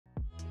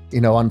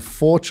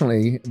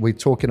Unfortunately, we're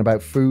talking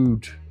about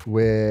food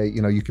where,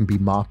 you can be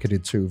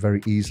marketed to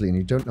very easily and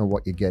you don't know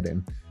what you're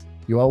getting.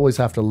 You always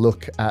have to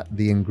look at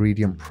the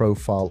ingredient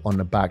profile on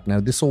the back. Now,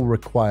 this will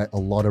require a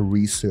lot of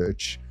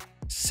research.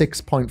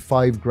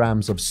 6.5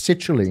 grams of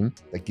citrulline,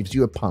 that gives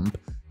you a pump,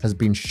 has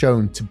been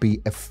shown to be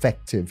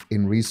effective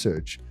in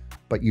research.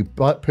 But you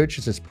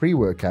purchase this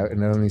pre-workout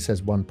and it only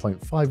says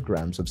 1.5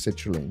 grams of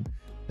citrulline,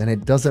 then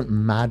it doesn't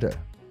matter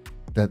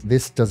that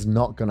this does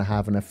not going to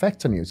have an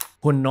effect on you.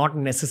 Who are not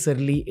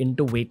necessarily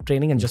into weight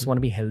training and just want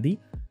to be healthy.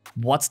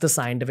 What's the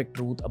scientific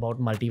truth about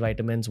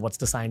multivitamins? What's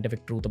the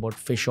scientific truth about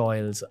fish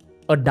oils?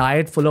 A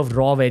diet full of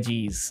raw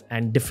veggies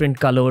and different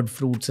colored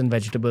fruits and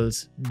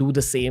vegetables do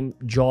the same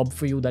job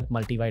for you that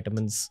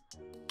multivitamins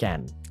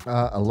can?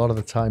 A lot of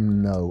the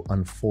time, no,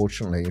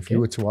 unfortunately. If you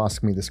were to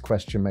ask me this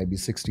question maybe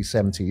 60,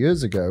 70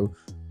 years ago,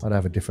 I'd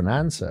have a different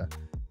answer.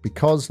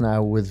 Because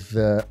now with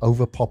the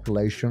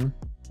overpopulation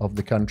of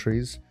the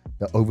countries,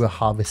 the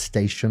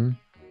over-harvestation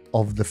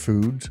of the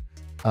food,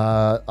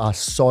 our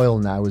soil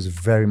now is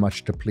very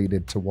much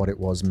depleted to what it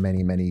was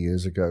many, many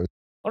years ago.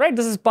 All right,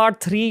 this is part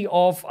 3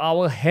 of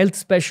our health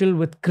special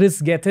with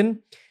Kris Gethin.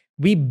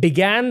 We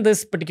began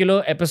this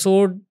particular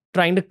episode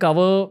trying to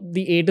cover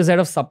the A to Z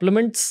of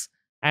supplements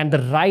and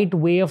the right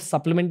way of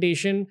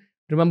supplementation.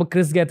 Remember,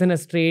 Kris Gethin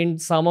has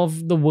trained some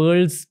of the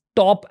world's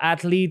top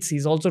athletes.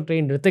 He's also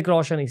trained Hrithik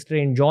Roshan. He's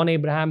trained John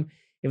Abraham.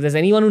 If there's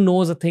anyone who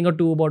knows a thing or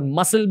two about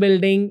muscle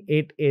building,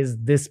 it is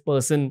this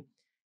person.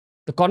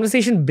 The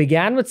conversation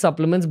began with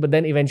supplements, but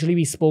then eventually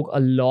we spoke a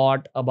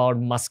lot about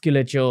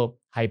musculature,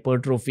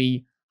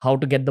 hypertrophy, how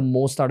to get the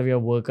most out of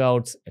your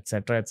workouts,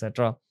 etc.,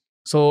 etc.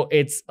 So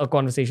it's a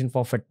conversation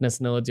for fitness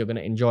nerds. You're going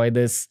to enjoy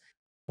this.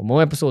 For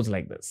more episodes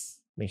like this,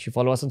 make sure you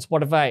follow us on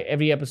Spotify.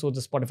 Every episode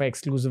is Spotify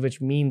exclusive,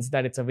 which means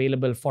that it's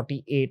available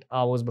 48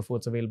 hours before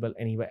it's available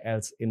anywhere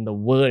else in the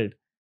world.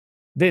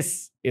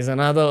 This is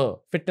another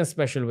fitness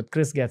special with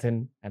Kris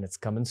Gethin, and it's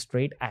coming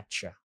straight at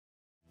you.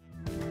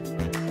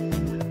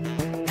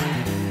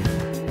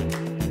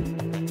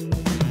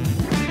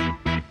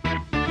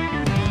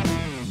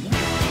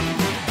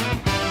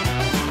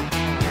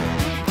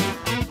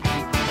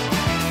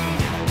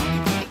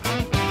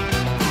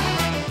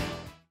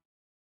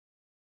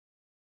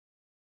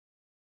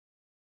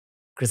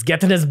 Kris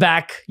Gethin is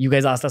back. You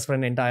guys asked us for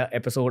an entire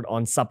episode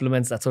on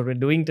supplements. That's what we're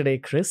doing today,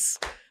 Kris.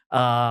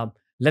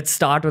 Let's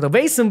start with a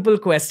very simple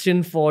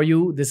question for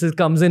you. This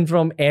comes in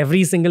from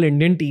every single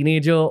Indian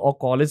teenager or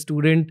college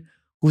student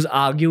who's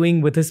arguing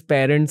with his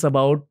parents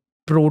about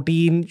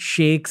protein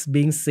shakes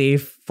being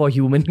safe for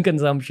human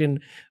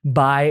consumption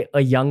by a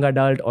young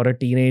adult or a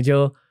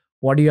teenager.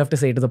 What do you have to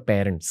say to the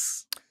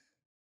parents?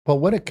 Well,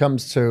 when it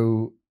comes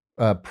to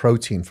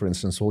protein, for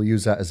instance, we'll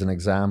use that as an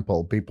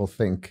example. People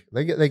think,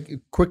 they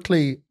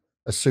quickly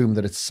assume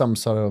that it's some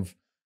sort of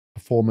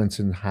performance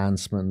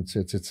enhancement.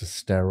 It's a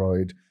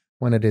steroid.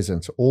 When it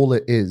isn't. All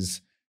it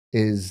is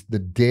the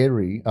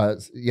dairy,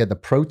 the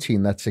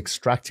protein that's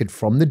extracted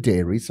from the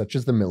dairy, such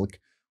as the milk,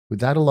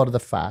 without a lot of the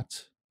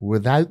fat,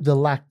 without the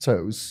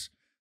lactose.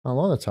 A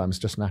lot of the time, it's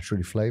just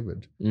naturally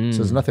flavored. So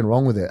there's nothing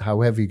wrong with it.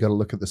 However, you got to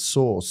look at the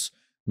source.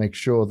 Make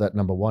sure that,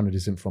 number one, it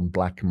isn't from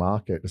black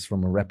market. It's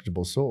from a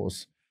reputable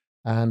source.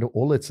 And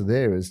all it's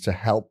there is to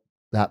help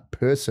that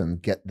person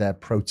get their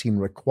protein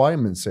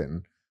requirements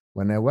in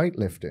when they're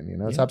weightlifting.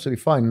 It's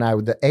absolutely fine.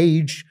 Now, the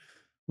age...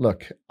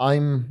 Look,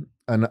 I'm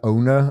an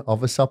owner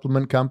of a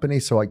supplement company,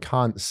 so I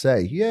can't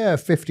say,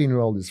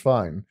 15-year-old is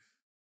fine.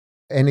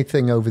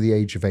 Anything over the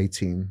age of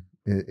 18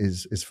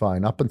 is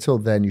fine. Up until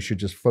then, you should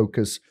just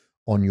focus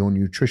on your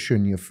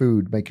nutrition, your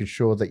food, making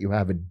sure that you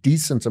have a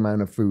decent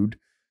amount of food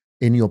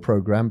in your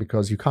program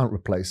because you can't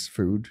replace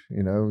food.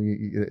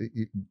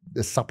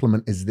 The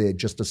supplement is there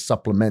just to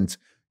supplement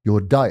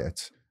your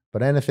diet.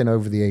 But anything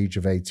over the age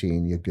of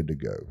 18, you're good to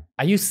go.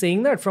 Are you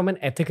saying that from an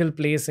ethical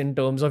place in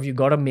terms of you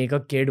got to make a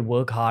kid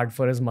work hard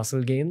for his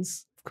muscle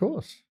gains? Of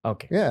course.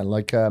 Okay. Yeah,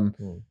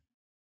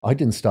 I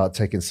didn't start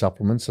taking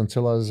supplements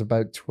until I was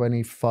about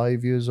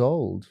 25 years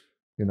old.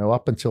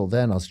 Up until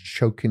then, I was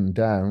choking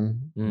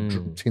down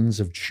tins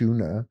of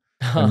tuna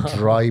and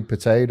dry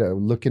potato,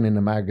 looking in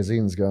the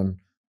magazines going,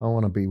 I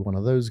want to be one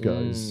of those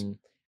guys. And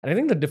I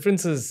think the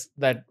difference is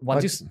that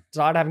once you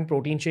start having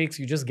protein shakes,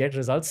 you just get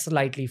results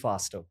slightly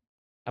faster.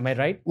 Am I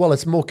right? Well,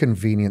 it's more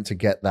convenient to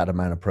get that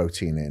amount of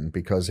protein in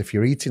because if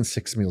you're eating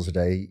 6 meals a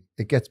day,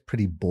 it gets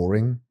pretty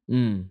boring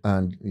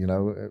and,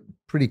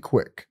 pretty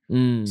quick.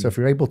 So if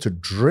you're able to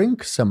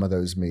drink some of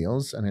those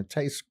meals and it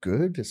tastes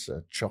good, it's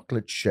a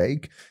chocolate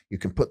shake, you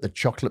can put the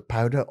chocolate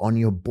powder on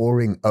your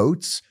boring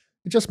oats.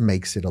 It just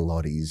makes it a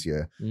lot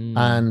easier.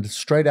 And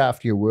straight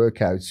after your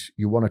workouts,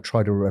 you want to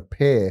try to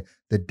repair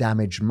the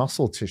damaged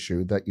muscle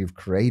tissue that you've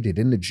created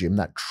in the gym,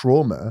 that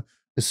trauma,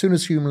 as soon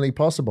as humanly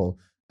possible.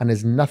 And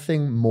there's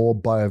nothing more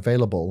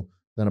bioavailable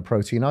than a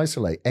protein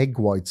isolate. Egg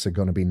whites are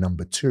going to be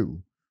number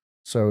 2.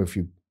 So if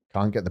you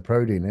can't get the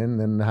protein in,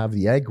 then have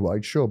the egg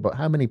white, sure. But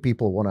how many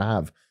people want to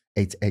have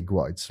 8 egg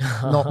whites?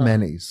 Not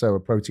many. So a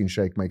protein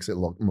shake makes it a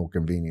lot more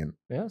convenient.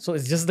 Yeah. So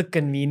it's just the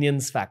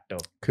convenience factor.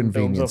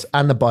 Convenience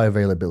and the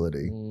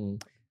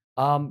bioavailability.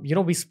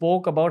 We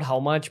spoke about how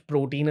much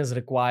protein is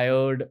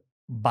required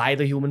by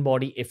the human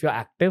body if you're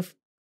active.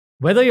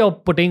 Whether you're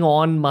putting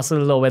on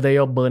muscle or whether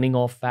you're burning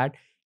off fat,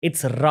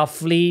 it's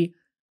roughly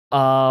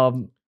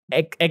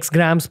X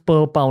grams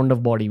per pound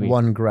of body weight.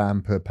 1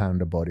 gram per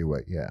pound of body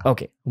weight, yeah.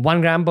 Okay, 1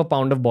 gram per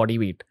pound of body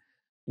weight.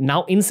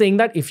 Now, in saying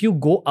that, if you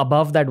go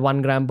above that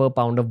 1 gram per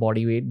pound of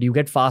body weight, do you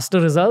get faster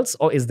results,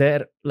 or is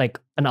there like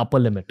an upper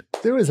limit?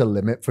 There is a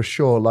limit for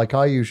sure. Like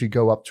I usually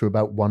go up to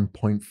about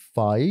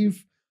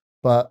 1.5,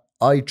 but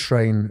I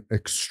train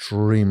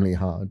extremely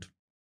hard.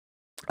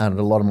 And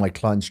a lot of my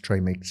clients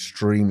train me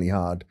extremely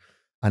hard.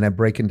 And they're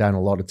breaking down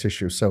a lot of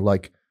tissue. So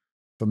like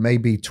for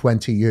maybe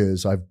 20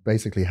 years, I've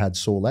basically had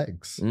sore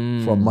legs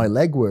from my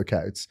leg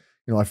workouts.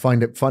 I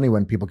find it funny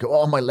when people go,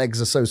 oh, my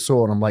legs are so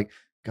sore. And I'm like,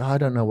 God, I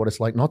don't know what it's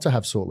like not to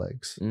have sore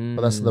legs.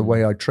 But that's the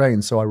way I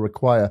train. So I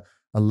require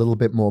a little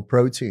bit more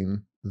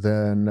protein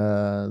than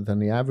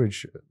the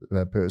average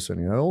person.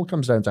 It all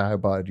comes down to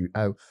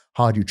how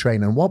hard you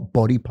train and what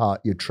body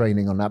part you're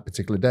training on that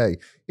particular day.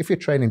 If you're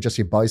training just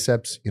your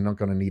biceps, you're not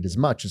going to need as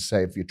much as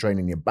say if you're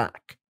training your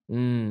back.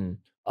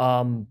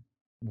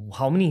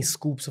 How many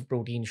scoops of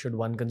protein should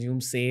one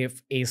consume? Say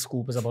if a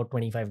scoop is about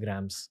 25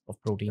 grams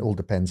of protein. It all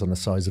depends on the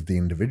size of the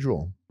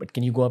individual. But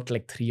can you go up to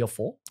like 3 or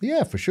 4?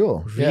 Yeah, for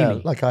sure. Really? Yeah,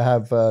 like I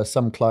have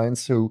some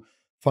clients who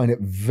find it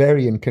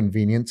very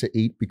inconvenient to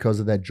eat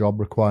because of their job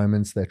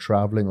requirements, they're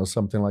traveling or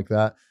something like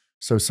that.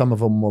 So some of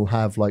them will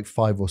have like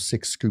 5 or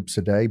 6 scoops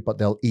a day, but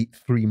they'll eat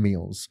 3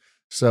 meals.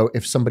 So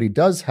if somebody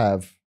does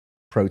have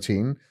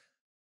protein,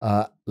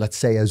 let's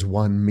say as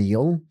one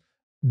meal,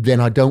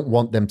 then I don't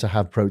want them to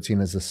have protein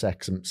as a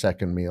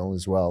second meal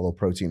as well, or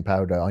protein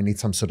powder. I need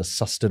some sort of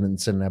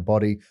sustenance in their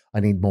body. I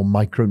need more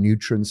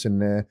micronutrients in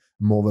there,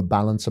 more of a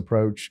balance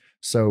approach.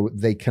 So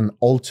they can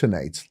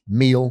alternate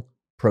meal,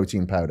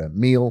 protein powder,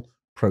 meal,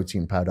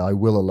 protein powder. I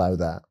will allow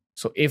that.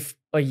 So if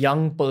a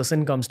young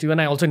person comes to you,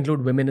 and I also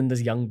include women in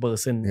this young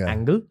person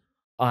angle,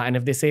 and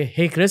if they say,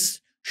 hey,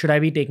 Kris, should I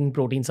be taking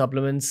protein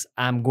supplements?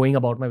 I'm going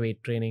about my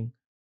weight training.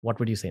 What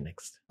would you say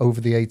next?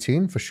 Over the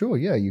 18, for sure.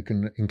 Yeah, you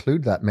can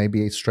include that.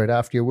 Maybe straight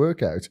after your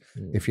workout.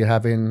 If you're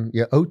having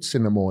your oats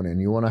in the morning,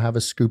 you want to have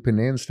a scoop in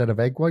there instead of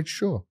egg white,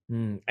 sure.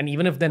 And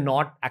even if they're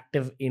not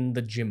active in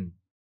the gym?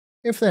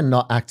 If they're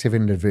not active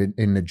in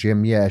the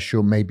gym, yeah,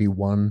 sure, maybe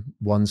one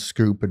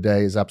scoop a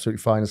day is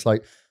absolutely fine. It's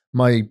like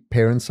my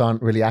parents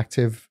aren't really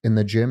active in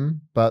the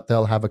gym, but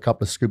they'll have a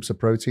couple of scoops of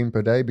protein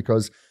per day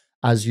because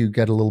as you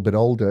get a little bit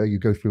older, you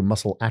go through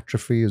muscle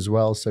atrophy as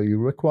well. So you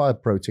require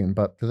protein,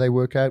 but do they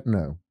work out?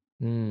 No.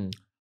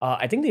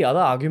 I think the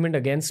other argument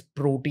against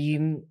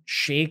protein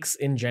shakes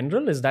in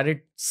general is that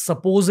it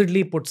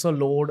supposedly puts a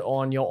load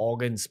on your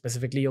organs,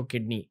 specifically your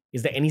kidney.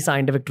 Is there any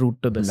scientific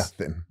truth to this?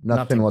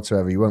 Nothing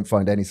whatsoever. You won't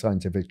find any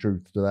scientific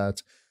truth to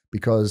that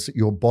because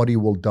your body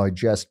will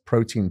digest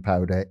protein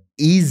powder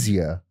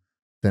easier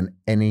than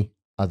any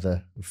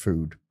other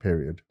food,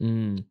 period.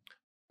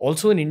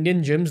 Also in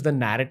Indian gyms, the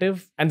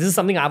narrative, and this is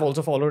something I've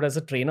also followed as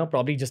a trainer,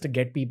 probably just to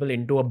get people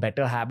into a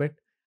better habit.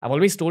 I've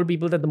always told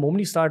people that the moment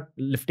you start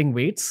lifting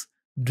weights,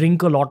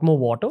 drink a lot more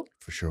water.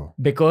 For sure.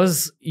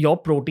 Because your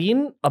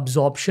protein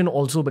absorption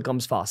also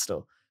becomes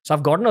faster. So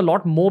I've gotten a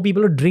lot more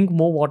people to drink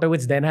more water,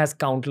 which then has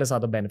countless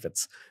other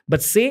benefits.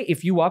 But say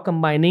if you are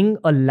combining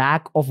a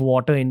lack of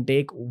water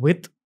intake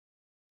with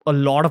a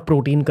lot of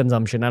protein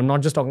consumption, I'm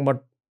not just talking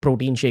about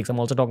protein shakes, I'm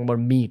also talking about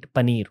meat,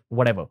 paneer,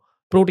 whatever,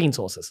 protein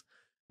sources.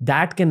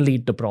 That can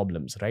lead to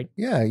problems, right?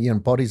 Yeah,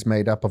 body's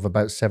made up of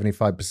about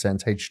 75%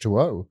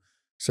 H2O.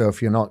 So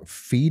if you're not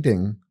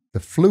feeding the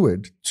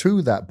fluid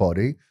to that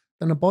body,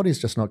 then the body's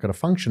just not going to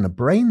function. The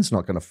brain's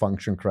not going to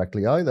function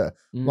correctly either.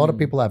 A lot of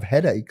people have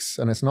headaches,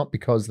 and it's not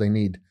because they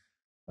need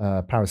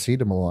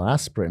paracetamol or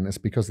aspirin. It's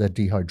because they're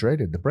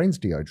dehydrated. The brain's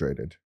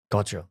dehydrated.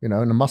 Gotcha.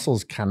 And the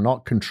muscles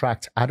cannot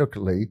contract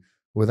adequately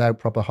without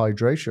proper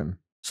hydration.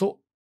 So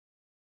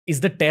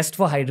is the test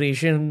for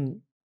hydration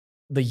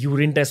the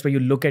urine test where you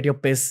look at your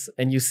piss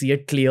and you see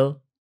it clear,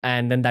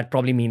 and then that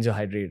probably means you're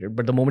hydrated?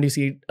 But the moment you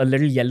see it a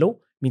little yellow,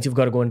 means you've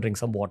got to go and drink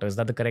some water. Is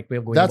that the correct way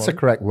of going That's about the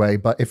correct way.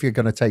 But if you're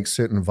going to take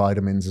certain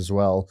vitamins as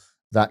well,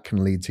 that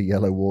can lead to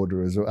yellow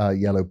water,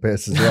 yellow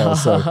piss as well.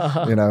 So,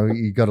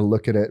 you got to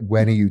look at it.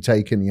 When are you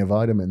taking your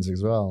vitamins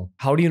as well?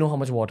 How do you know how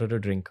much water to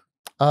drink?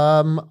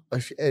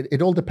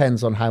 It all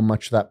depends on how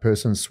much that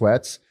person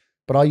sweats.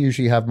 But I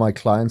usually have my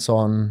clients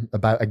on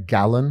about a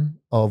gallon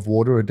of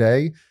water a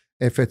day.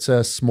 If it's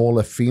a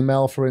smaller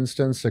female, for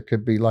instance, it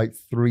could be like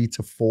 3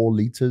 to 4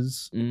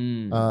 liters.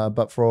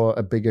 But for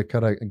a bigger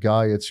kind of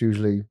guy, it's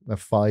usually a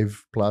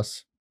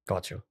 5+.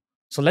 Gotcha.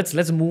 So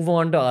let's move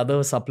on to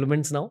other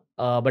supplements now.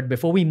 But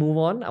before we move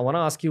on, I want to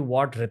ask you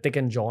what Hrithik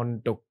and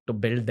John took to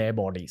build their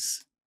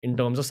bodies. In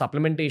terms of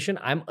supplementation,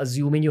 I'm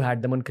assuming you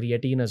had them on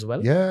creatine as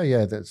well.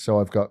 Yeah.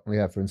 So I've got,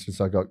 for instance,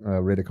 I got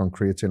Hrithik on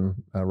creatine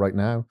right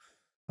now.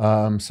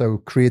 So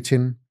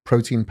creatine,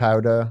 protein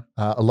powder,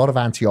 a lot of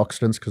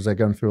antioxidants because they're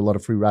going through a lot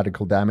of free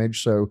radical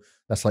damage. So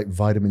that's like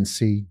vitamin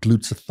C,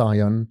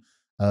 glutathione,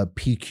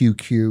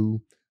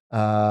 PQQ,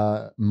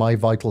 My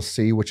Vital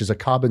C, which is a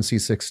carbon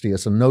C60.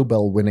 It's a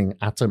Nobel-winning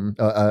atom,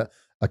 a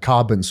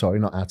carbon, sorry,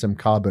 not atom,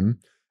 carbon.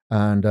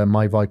 And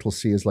My Vital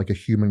C is like a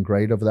human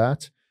grade of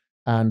that.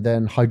 And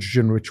then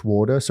hydrogen-rich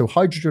water. So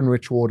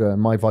hydrogen-rich water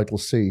and My Vital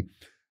C,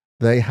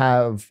 they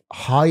have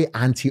high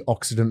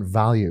antioxidant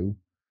value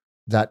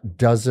that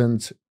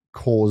doesn't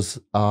cause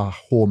a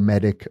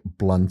hormetic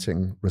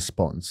blunting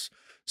response.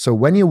 So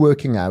when you're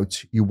working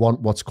out, you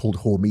want what's called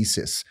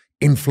hormesis,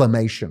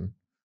 inflammation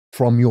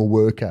from your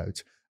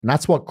workout. And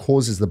that's what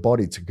causes the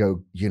body to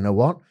go, you know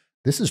what?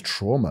 This is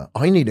trauma.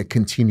 I need to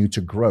continue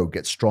to grow,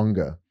 get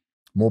stronger,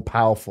 more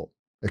powerful,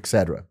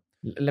 etc.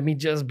 Let me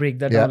just break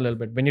that down a little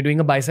bit. When you're doing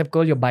a bicep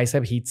curl, your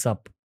bicep heats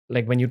up.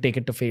 Like when you take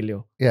it to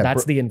failure. Yeah,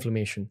 that's the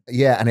inflammation.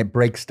 Yeah, and it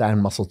breaks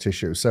down muscle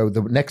tissue. So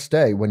the next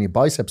day when your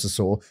biceps are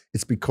sore,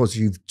 it's because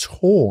you've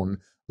torn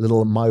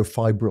little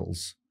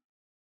myofibrils,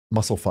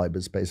 muscle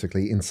fibers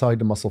basically, inside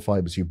the muscle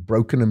fibers. You've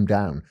broken them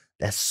down.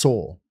 They're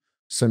sore.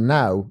 So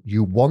now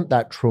you want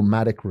that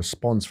traumatic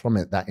response from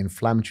it, that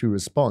inflammatory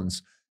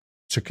response,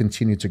 to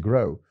continue to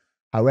grow.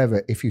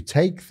 However, if you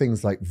take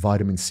things like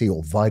vitamin C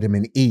or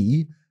vitamin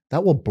E,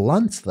 that will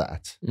blunt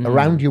that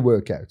around your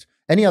workout.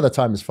 Any other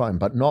time is fine,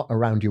 but not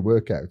around your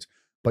workout.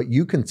 But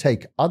you can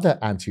take other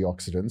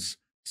antioxidants,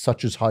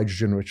 such as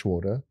hydrogen-rich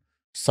water,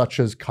 such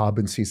as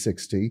carbon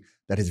C60,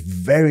 that is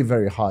very,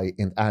 very high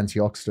in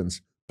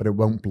antioxidants, but it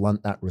won't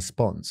blunt that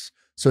response.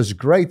 So it's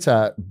great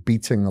at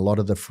beating a lot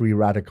of the free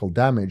radical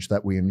damage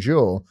that we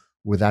endure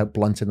without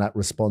blunting that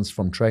response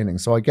from training.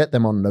 So I get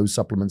them on those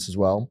supplements as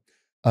well.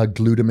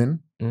 Glutamine.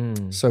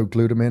 So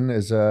glutamine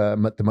is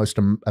the most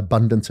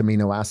abundant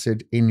amino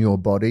acid in your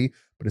body,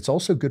 but it's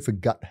also good for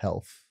gut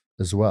health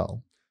as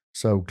well.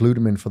 So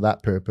glutamine for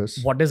that purpose.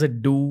 What does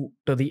it do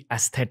to the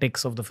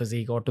aesthetics of the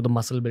physique or to the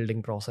muscle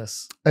building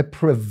process? It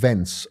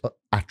prevents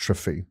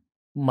atrophy.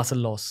 Muscle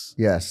loss.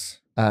 Yes.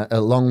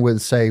 Along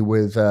with, say,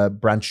 with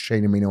branched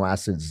chain amino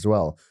acids as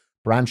well.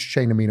 Branched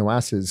chain amino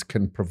acids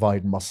can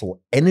provide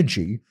muscle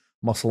energy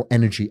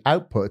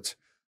output,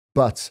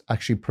 but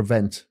actually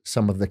prevent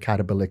some of the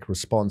catabolic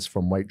response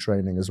from weight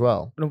training as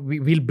well.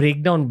 We'll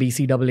break down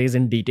BCAAs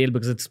in detail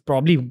because it's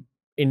probably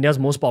India's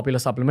most popular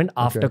supplement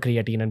after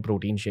creatine and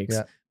protein shakes.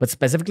 Yeah. But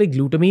specifically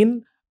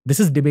glutamine, this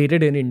is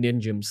debated in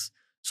Indian gyms.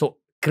 So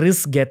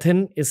Kris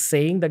Gethin is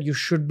saying that you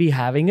should be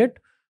having it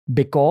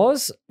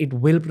because it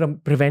will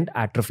prevent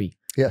atrophy.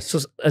 Yes. So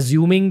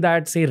assuming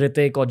that, say,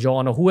 Hrithik or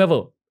John or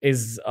whoever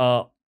is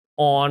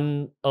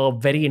on a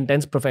very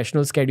intense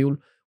professional schedule,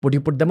 would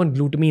you put them on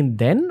glutamine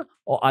then?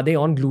 Or are they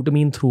on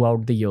glutamine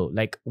throughout the year?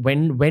 Like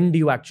when do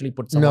you actually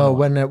put someone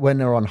on? No, when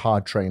they're on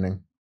hard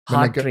training.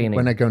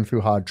 When they're going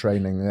through hard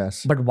training,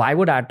 yes. But why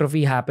would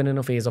atrophy happen in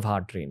a phase of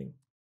hard training?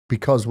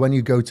 Because when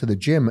you go to the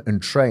gym and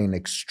train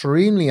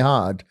extremely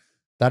hard,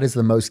 that is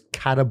the most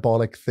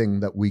catabolic thing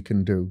that we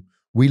can do.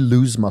 We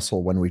lose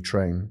muscle when we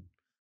train.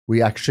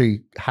 We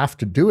actually have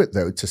to do it,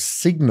 though, to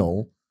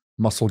signal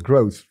muscle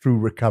growth through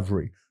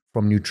recovery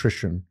from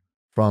nutrition,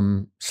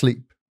 from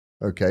sleep,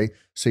 okay?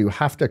 So you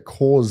have to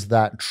cause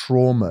that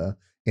trauma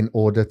in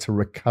order to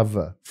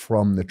recover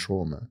from the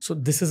trauma. So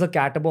this is a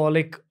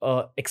catabolic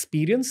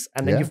experience,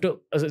 and then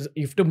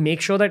you have to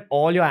make sure that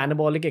all your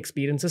anabolic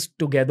experiences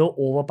together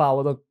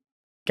overpower the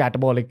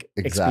catabolic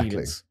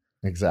experience.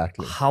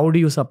 Exactly. How do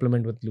you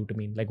supplement with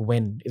glutamine? Like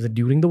when? Is it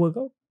during the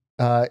workout?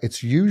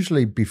 It's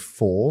usually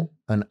before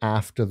and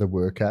after the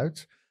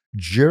workout.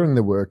 During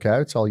the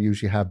workout, I'll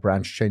usually have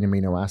branched chain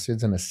amino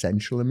acids and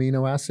essential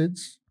amino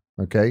acids.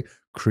 Okay.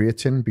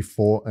 Creatine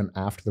before and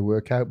after the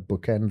workout,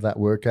 bookend that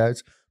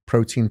workout.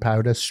 Protein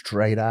powder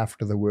straight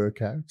after the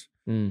workout.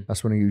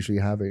 That's when I usually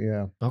have it,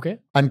 yeah. Okay.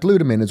 And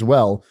glutamine as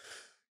well,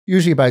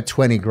 usually about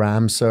 20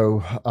 grams.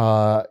 So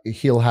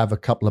he'll have a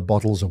couple of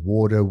bottles of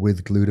water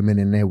with glutamine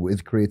in there,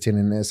 with creatine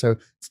in there. So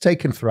it's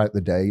taken throughout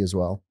the day as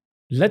well.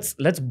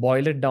 Let's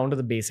boil it down to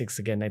the basics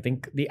again. I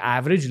think the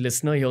average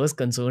listener here is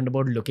concerned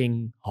about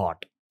looking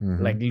hot,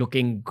 like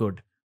looking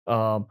good.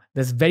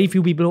 There's very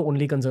few people who are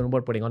only concerned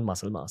about putting on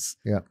muscle mass.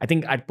 Yeah. I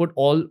think I'd put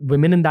all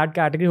women in that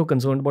category who are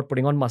concerned about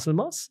putting on muscle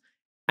mass,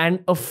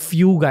 and a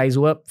few guys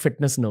who are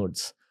fitness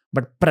nerds.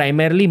 But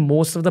primarily,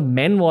 most of the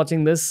men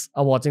watching this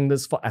are watching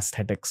this for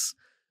aesthetics.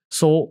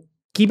 So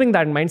keeping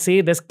that in mind,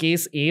 say there's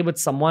case A with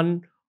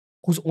someone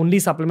who's only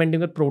supplementing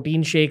with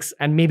protein shakes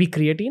and maybe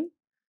creatine.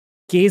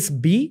 Case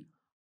B,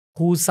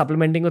 who's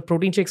supplementing with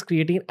protein shakes,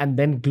 creatine, and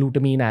then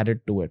glutamine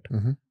added to it.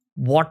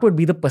 What would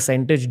be the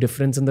percentage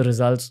difference in the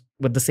results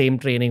with the same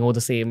training or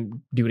the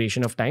same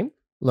duration of time?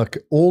 Look,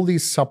 all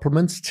these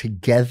supplements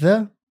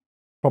together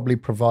probably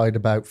provide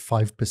about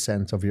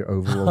 5% of your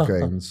overall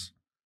gains.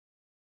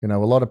 You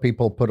know, a lot of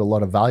people put a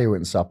lot of value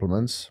in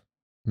supplements.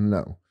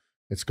 No,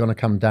 it's going to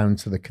come down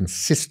to the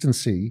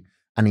consistency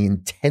and the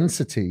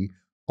intensity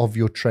of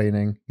your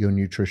training, your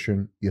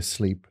nutrition, your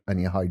sleep,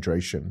 and your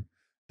hydration.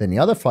 Then the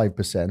other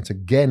 5%,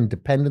 again,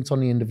 dependent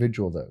on the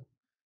individual though,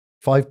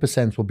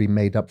 5% will be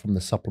made up from the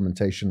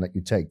supplementation that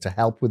you take to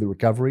help with the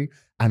recovery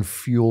and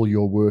fuel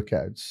your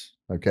workouts,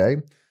 okay?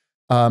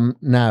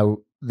 Now,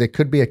 there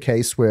could be a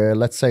case where,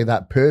 let's say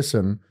that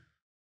person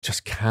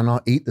just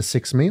cannot eat the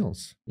 6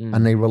 meals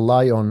and they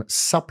rely on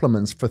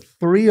supplements for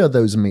 3 of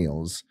those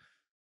meals,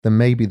 then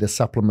maybe the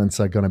supplements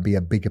are going to be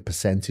a bigger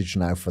percentage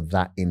now for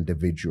that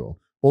individual.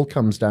 All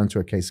comes down to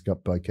a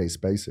case-by-case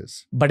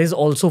basis. But is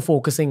also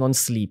focusing on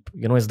sleep,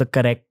 is the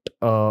correct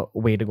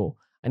way to go.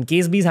 And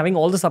Case B is having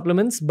all the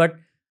supplements, but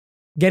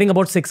getting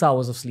about 6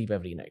 hours of sleep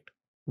every night,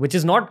 which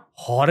is not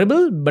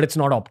horrible, but it's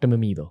not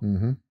optimum either.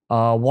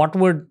 What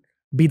would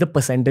be the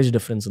percentage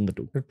difference in the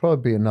two? It'd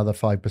probably be another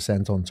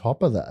 5% on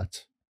top of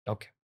that.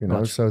 Okay.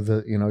 Gotcha. So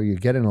that, you're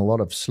getting a lot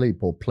of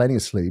sleep or plenty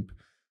of sleep.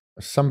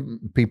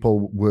 Some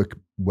people work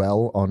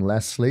well on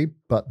less sleep,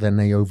 but then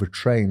they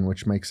overtrain,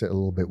 which makes it a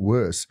little bit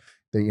worse.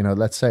 They,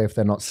 let's say if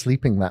they're not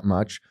sleeping that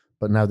much,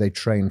 but now they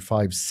train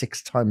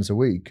 5-6 times a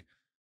week,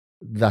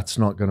 that's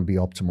not going to be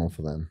optimal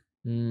for them.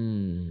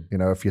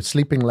 If you're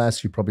sleeping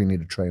less, you probably need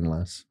to train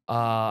less.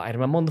 I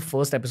remember on the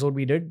first episode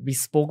we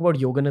spoke about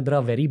Yoga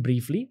Nidra very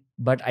briefly,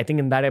 but I think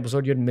in that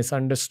episode you had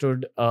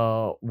misunderstood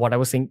what I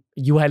was saying.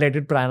 You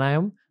highlighted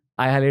pranayam,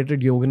 I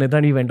highlighted Yoga Nidra,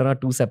 and we went on our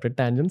 2 separate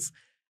tangents.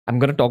 I'm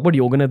going to talk about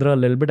Yoga Nidra a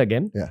little bit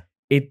again.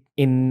 Yeah.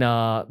 In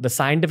the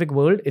scientific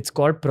world, it's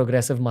called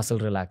progressive muscle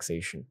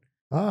relaxation.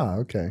 Ah,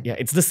 okay. Yeah,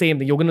 it's the same.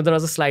 The Yoga Nidra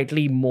is a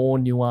slightly more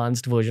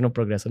nuanced version of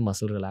progressive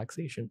muscle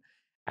relaxation.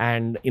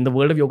 And in the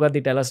world of yoga, they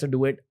tell us to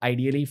do it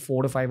ideally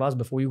 4 to 5 hours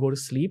before you go to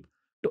sleep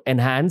to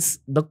enhance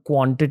the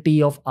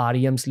quantity of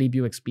REM sleep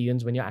you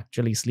experience when you're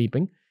actually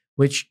sleeping,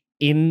 which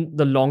in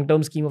the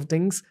long-term scheme of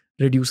things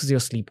reduces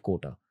your sleep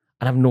quota.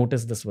 And I've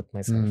noticed this with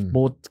myself,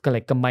 both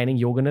like combining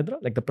Yoga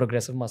Nidra, like the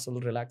progressive muscle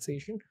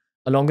relaxation,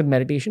 along with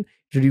meditation,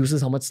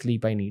 reduces how much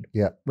sleep I need.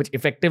 Yeah. Which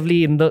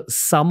effectively in the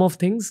sum of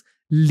things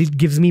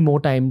gives me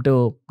more time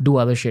to do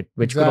other shit,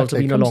 which could also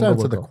be in a longer workout. It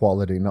comes down to the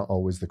quality, not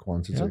always the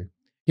quantity.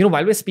 Yeah.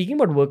 While we're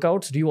speaking about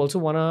workouts, do you also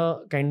want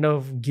to kind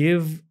of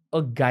give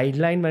a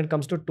guideline when it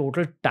comes to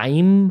total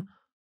time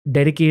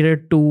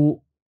dedicated to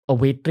a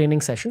weight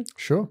training session?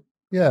 Sure.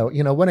 Yeah.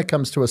 When it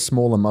comes to a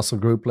smaller muscle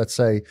group, let's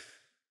say,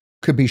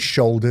 could be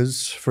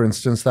shoulders, for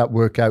instance, that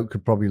workout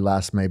could probably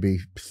last maybe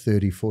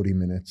 30, 40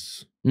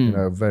 minutes.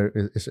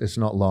 It's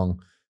not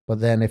long.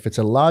 But then if it's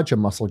a larger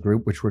muscle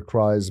group, which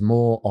requires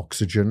more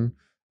oxygen,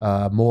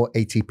 more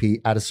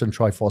ATP, adenosine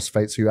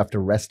triphosphate, so you have to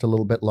rest a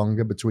little bit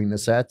longer between the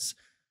sets,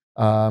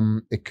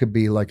 it could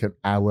be like an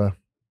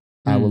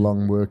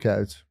hour-long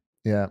workout.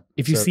 Yeah.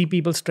 If you see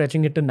people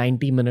stretching it to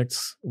 90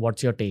 minutes,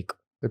 what's your take?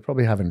 They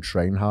probably haven't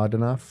trained hard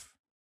enough.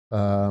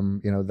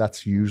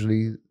 That's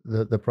usually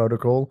the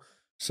protocol.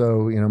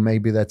 So,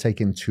 maybe they're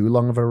taking too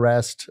long of a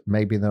rest.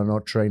 Maybe they're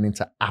not training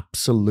to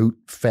absolute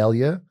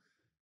failure.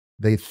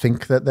 They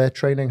think that they're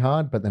training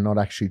hard, but they're not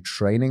actually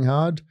training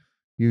hard.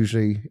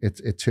 Usually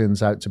it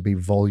turns out to be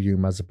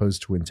volume as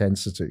opposed to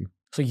intensity.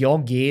 So your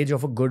gauge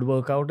of a good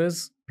workout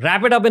is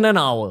wrap it up in an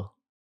hour.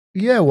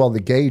 Yeah, well,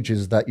 the gauge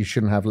is that you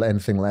shouldn't have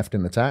anything left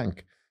in the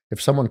tank. If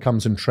someone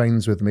comes and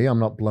trains with me, I'm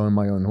not blowing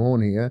my own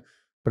horn here,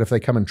 but if they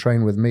come and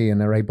train with me and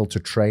they're able to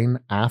train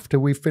after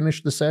we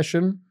finish the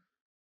session,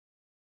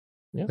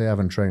 they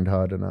haven't trained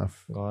hard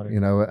enough. Got it.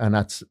 And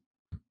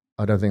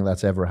I don't think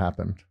that's ever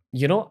happened.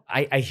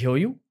 I hear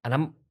you, and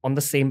I'm on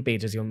the same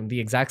page as you. I'm on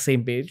the exact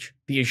same page.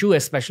 The issue,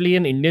 especially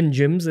in Indian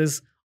gyms,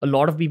 is a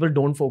lot of people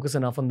don't focus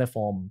enough on their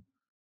form.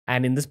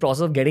 And in this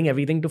process of getting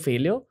everything to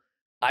failure,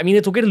 I mean,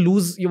 it's okay to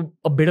lose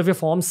a bit of your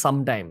form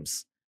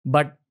sometimes,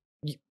 but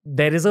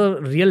there is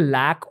a real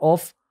lack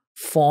of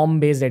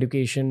form-based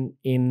education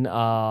in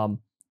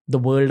the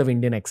world of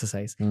Indian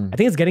exercise. I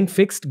think it's getting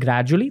fixed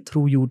gradually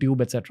through YouTube,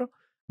 etc.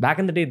 Back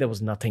in the day, there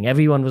was nothing.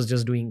 Everyone was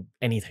just doing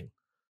anything.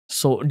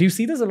 So do you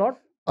see this a lot?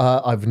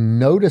 I've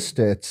noticed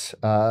it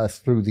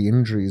through the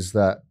injuries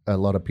that a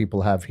lot of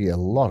people have here. A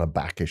lot of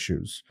back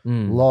issues, a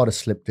lot of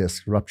slip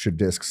discs, ruptured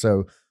discs.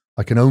 So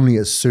I can only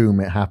assume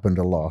it happened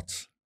a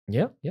lot.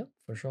 Yeah,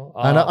 for sure.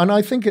 And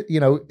I think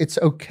it's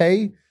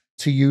okay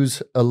to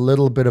use a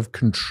little bit of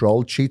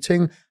control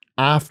cheating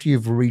after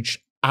you've reached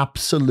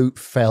absolute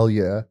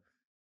failure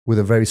with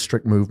a very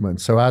strict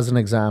movement. So as an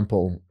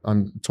example,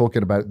 I'm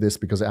talking about this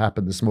because it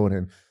happened this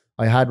morning.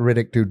 I had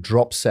Hrithik do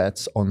drop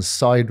sets on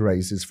side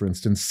raises, for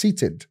instance,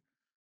 seated.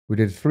 We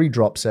did 3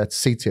 drop sets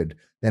seated.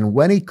 Then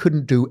when he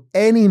couldn't do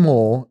any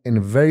more in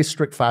a very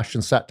strict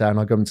fashion, sat down,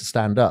 I got him to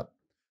stand up.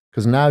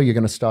 Because now you're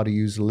going to start to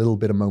use a little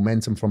bit of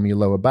momentum from your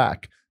lower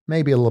back,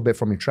 maybe a little bit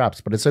from your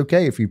traps, but it's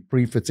okay if you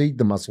pre-fatigued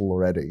the muscle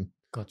already.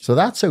 Gotcha. So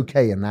that's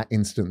okay in that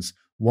instance,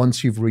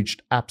 once you've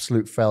reached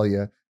absolute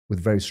failure with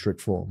very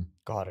strict form.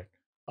 Got it.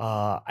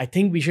 I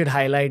think we should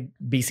highlight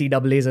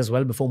BCAAs as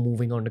well before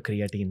moving on to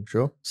creatine.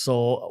 Sure.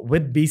 So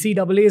with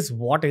BCAAs,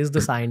 what is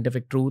the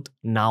scientific truth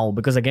now?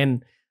 Because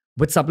again,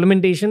 with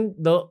supplementation,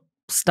 the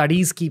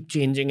studies keep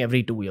changing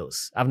every 2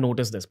 years. I've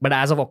noticed this. But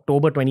as of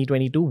October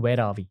 2022,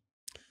 where are we?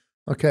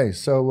 Okay,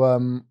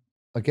 so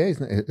again,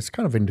 it's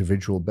kind of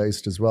individual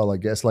based as well, I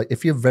guess. Like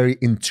if you're very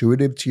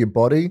intuitive to your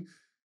body,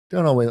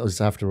 don't always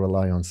have to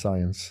rely on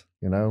science.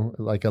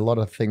 Like a lot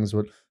of things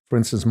would. For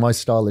instance, my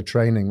style of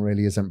training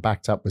really isn't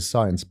backed up with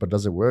science, but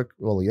does it work?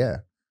 Well, yeah,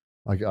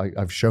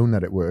 I've shown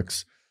that it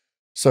works.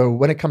 So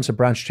when it comes to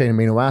branched chain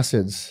amino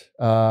acids,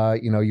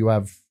 you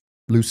have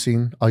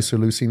leucine,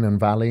 isoleucine, and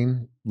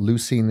valine.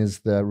 Leucine is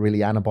the really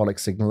anabolic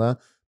signaler,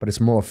 but it's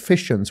more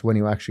efficient when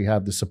you actually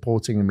have the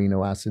supporting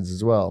amino acids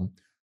as well.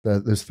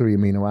 There's 3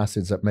 amino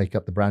acids that make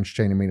up the branched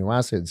chain amino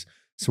acids.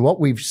 So what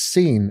we've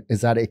seen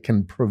is that it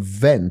can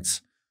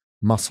prevent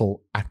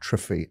muscle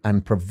atrophy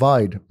and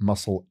provide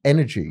muscle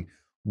energy.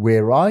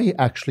 Where I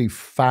actually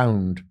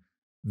found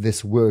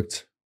this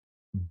worked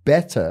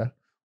better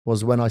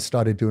was when I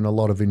started doing a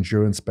lot of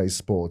endurance-based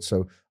sports.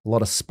 So a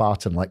lot of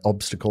Spartan, like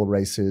obstacle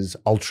races,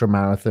 ultra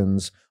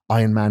marathons,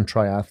 Ironman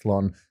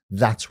triathlon.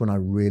 That's when I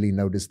really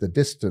noticed the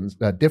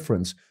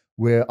difference,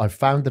 where I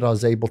found that I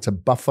was able to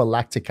buffer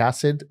lactic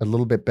acid a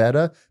little bit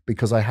better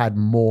because I had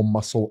more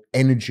muscle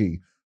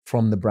energy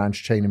from the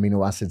branched chain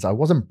amino acids. I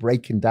wasn't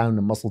breaking down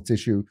the muscle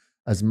tissue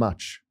as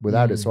much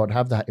without it. So I'd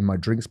have that in my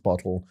drinks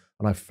bottle,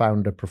 and I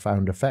found a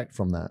profound effect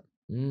from that.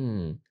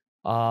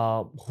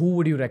 Who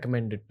would you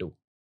recommend it to?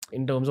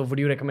 In terms of, would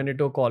you recommend it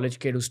to a college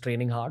kid who's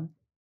training hard?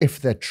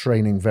 If they're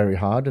training very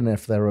hard and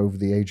if they're over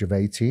the age of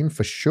 18,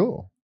 for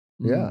sure.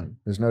 Yeah,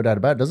 there's no doubt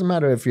about it. Doesn't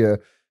matter if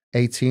you're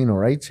 18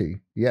 or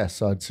 80.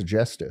 Yes, I'd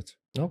suggest it.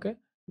 Okay.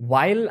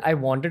 While I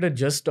wanted to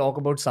just talk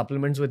about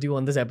supplements with you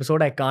on this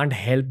episode, I can't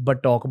help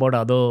but talk about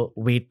other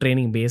weight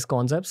training based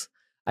concepts.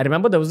 I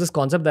remember there was this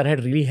concept that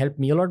had really helped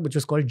me a lot, which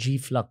was called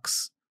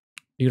G-Flux.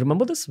 Do you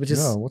remember this?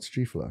 No, what's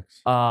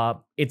G-Flux?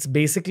 It's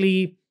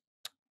basically,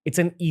 it's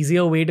an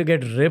easier way to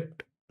get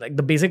ripped. Like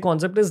the basic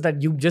concept is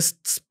that you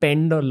just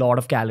spend a lot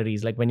of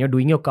calories. Like when you're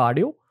doing your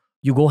cardio,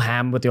 you go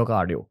ham with your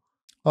cardio.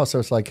 Oh, so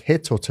it's like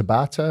HIIT or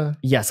Tabata?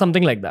 Yeah,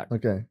 something like that.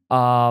 Okay.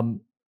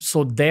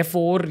 So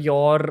therefore,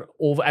 you're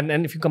over, and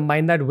then if you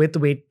combine that with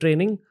weight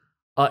training,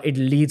 it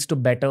leads to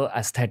better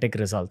aesthetic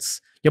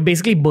results. You're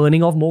basically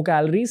burning off more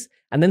calories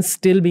and then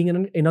still being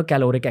in a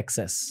caloric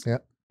excess.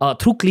 Yeah.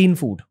 Through clean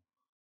food.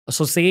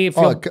 So say if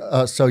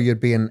you're... so you'd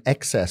be in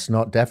excess,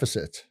 not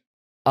deficit.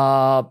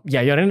 Yeah,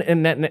 you're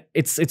in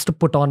it's to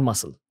put on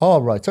muscle.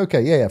 Oh, right.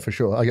 Okay. Yeah, for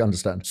sure. I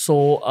understand.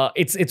 So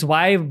it's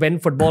why when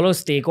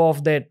footballers take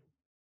off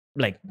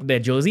their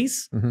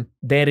jerseys,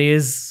 there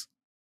is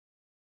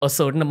a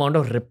certain amount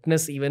of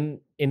rippedness even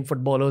in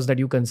footballers that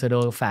you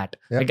consider fat.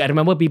 Yep. Like I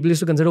remember people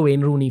used to consider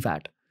Wayne Rooney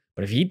fat,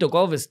 but if he took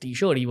off his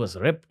t-shirt, he was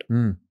ripped.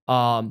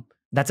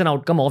 That's an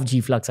outcome of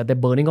G-Flux, that they're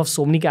burning off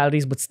so many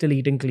calories but still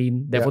eating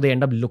clean. Therefore, they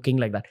end up looking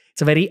like that.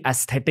 It's a very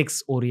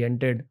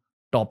aesthetics-oriented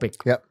topic.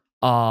 Yep.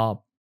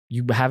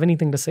 You have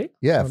anything to say?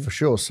 Yeah, for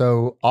sure.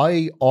 So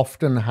I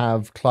often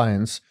have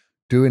clients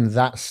doing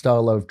that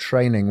style of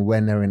training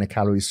when they're in a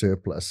calorie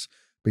surplus,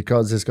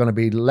 because there's going to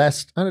be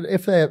less, and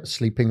if they're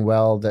sleeping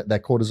well, that their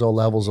cortisol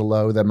levels are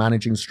low, they're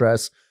managing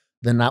stress,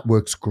 then that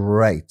works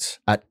great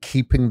at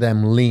keeping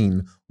them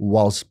lean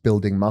whilst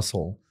building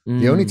muscle.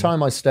 The only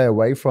time I stay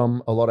away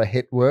from a lot of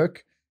HIIT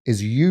work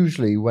is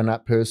usually when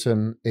that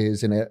person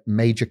is in a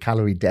major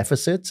calorie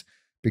deficit,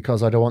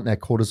 because I don't want their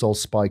cortisol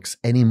spikes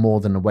any more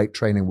than the weight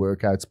training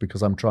workouts,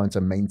 because I'm trying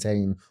to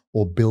maintain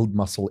or build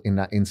muscle in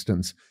that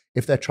instance.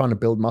 If they're trying to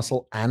build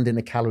muscle and in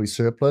a calorie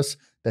surplus,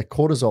 their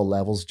cortisol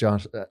levels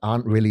just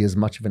aren't really as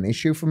much of an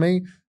issue for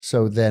me.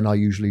 So then I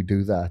usually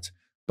do that.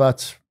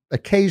 But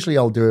occasionally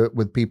I'll do it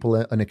with people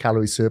in a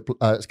calorie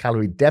surplus,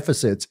 calorie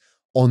deficit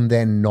on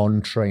their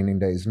non-training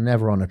days.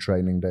 Never on a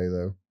training day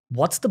though.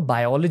 What's the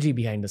biology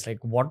behind this? Like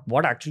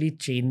what actually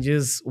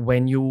changes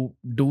when you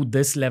do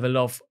this level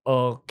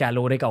of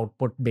caloric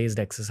output based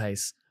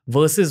exercise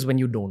versus when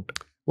you don't?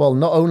 Well,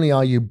 not only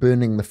are you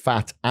burning the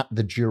fat at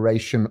the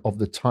duration of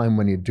the time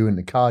when you're doing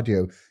the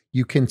cardio,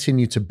 you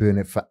continue to burn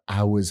it for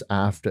hours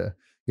after.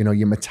 You know,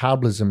 your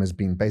metabolism has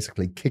been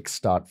basically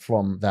kickstart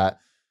from that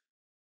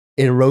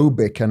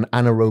aerobic and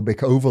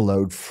anaerobic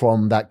overload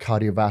from that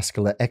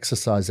cardiovascular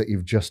exercise that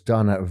you've just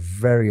done at a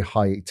very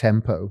high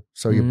tempo.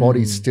 So your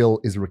body still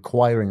is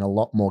requiring a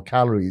lot more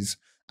calories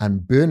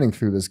and burning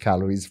through those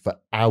calories for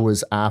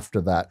hours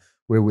after that.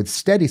 Where with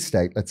steady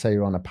state, let's say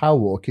you're on a power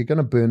walk, you're going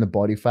to burn the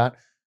body fat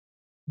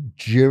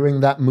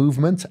during that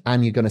movement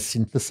and you're going to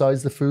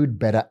synthesize the food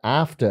better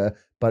after,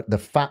 but the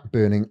fat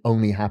burning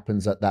only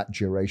happens at that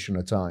duration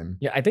of time.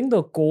 Yeah, I think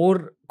the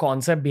core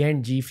concept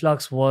behind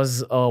G-Flux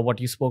was what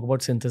you spoke about,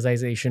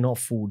 synthesization of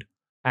food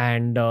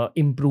and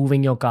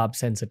improving your carb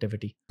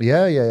sensitivity.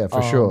 Yeah,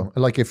 for sure.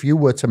 Like if you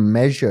were to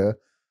measure,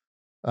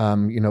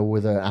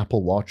 with an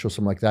Apple Watch or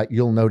something like that,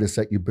 you'll notice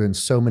that you burn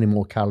so many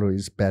more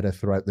calories better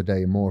throughout the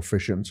day, more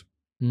efficient.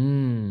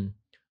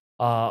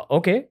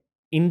 Okay.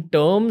 In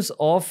terms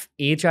of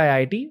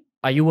HIIT,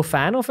 are you a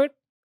fan of it?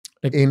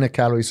 Like, in a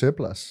calorie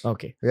surplus.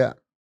 Okay. Yeah.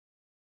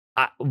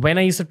 When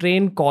I used to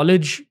train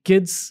college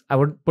kids, I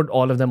would put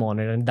all of them on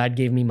it, and that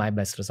gave me my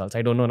best results.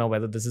 I don't know now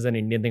whether this is an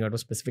Indian thing or it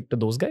was specific to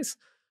those guys,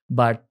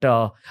 but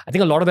I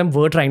think a lot of them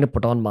were trying to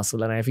put on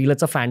muscle, and I feel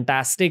it's a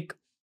fantastic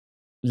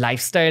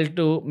lifestyle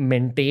to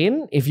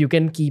maintain if you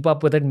can keep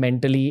up with it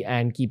mentally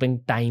and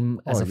keeping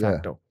time as a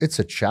factor. It's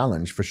a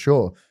challenge for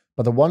sure.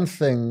 But the one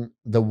thing,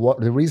 the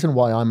reason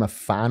why I'm a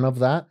fan of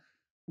that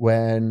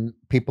when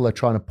people are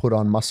trying to put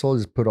on muscle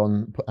is put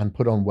on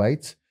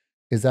weight,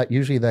 is that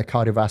usually their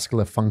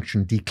cardiovascular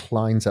function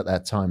declines at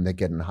that time. They're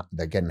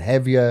getting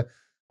heavier.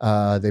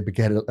 They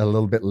get a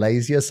little bit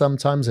lazier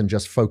sometimes and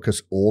just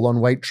focus all on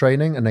weight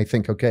training. And they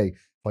think, okay,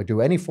 if I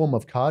do any form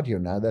of cardio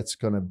now, that's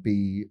going to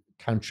be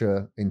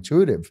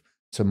counterintuitive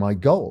to my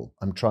goal.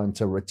 I'm trying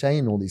to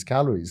retain all these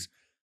calories.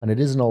 And it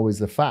isn't always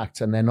the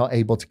fact. And they're not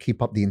able to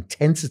keep up the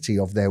intensity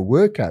of their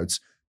workouts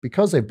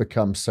because they've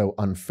become so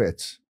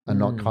unfit and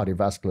not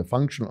cardiovascular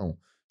functional.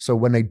 So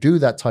when they do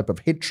that type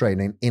of HIIT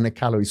training in a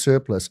calorie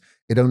surplus,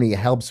 it only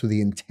helps with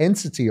the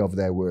intensity of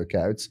their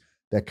workouts,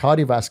 their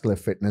cardiovascular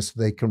fitness.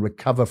 They can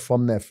recover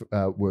from their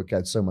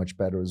workouts so much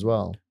better as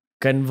well.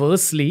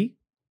 Conversely,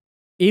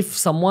 if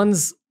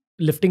someone's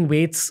lifting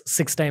weights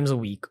 6 times a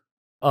week,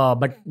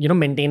 but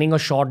maintaining a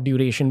short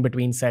duration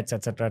between sets,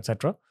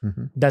 etc.,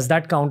 does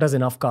that count as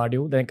enough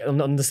cardio? Like on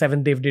the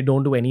 7th day, if they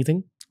don't do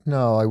anything?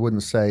 No, I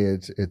wouldn't say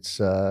it's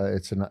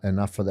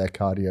enough for their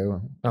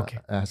cardio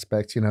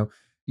aspect.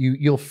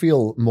 You'll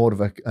feel more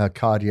of a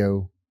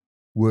cardio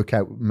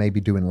workout, maybe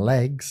doing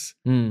legs,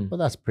 but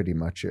that's pretty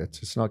much it.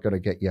 It's not going to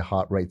get your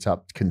heart rate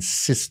up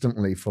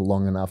consistently for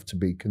long enough to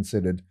be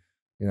considered,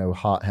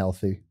 heart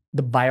healthy.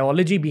 The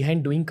biology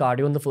behind doing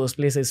cardio in the first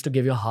place is to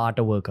give your heart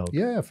a workout.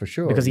 Yeah, for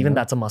sure. Because even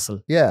that's a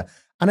muscle. Yeah.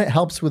 And it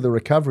helps with the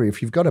recovery.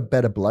 If you've got a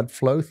better blood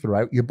flow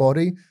throughout your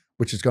body,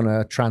 which is going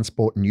to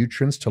transport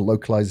nutrients to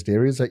localized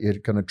areas that you're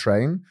going to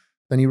train,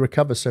 then you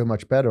recover so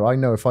much better. I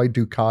know if I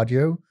do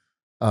cardio,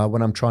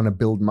 when I'm trying to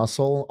build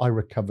muscle, I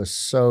recover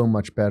so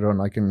much better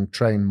and I can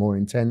train more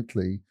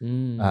intensely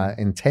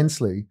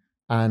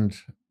and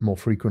more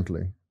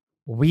frequently.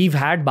 We've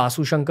had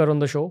Basu Shankar on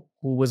the show,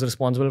 who was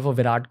responsible for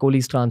Virat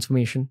Kohli's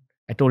transformation.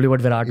 I told you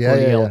about Virat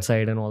Kohli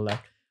outside and all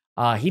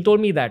that. He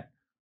told me that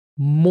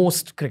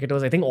most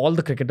cricketers, I think all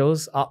the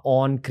cricketers, are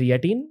on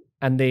creatine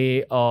and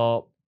they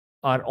are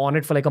on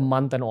it for like a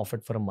month and off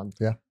it for a month.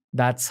 Yeah.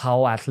 That's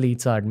how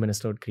athletes are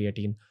administered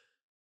creatine.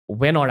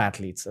 We're not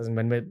athletes, as in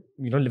when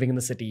we're living in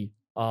the city.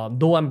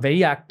 Though I'm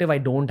very active, I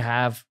don't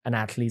have an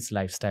athlete's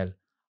lifestyle.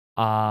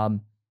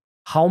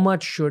 How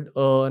much should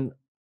an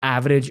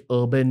average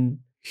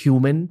urban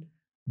human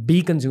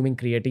be consuming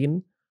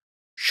creatine?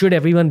 Should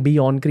everyone be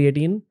on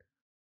creatine?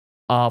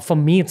 For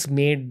me, it's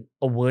made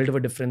a world of a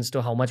difference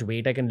to how much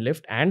weight I can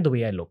lift and the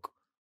way I look.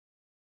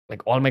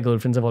 Like all my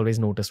girlfriends have always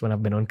noticed when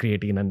I've been on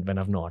creatine and when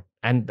I've not.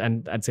 And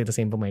I'd say the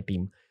same for my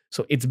team.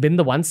 So it's been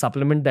the one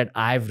supplement that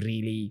I've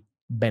really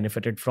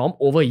benefited from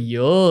over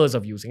years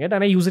of using it.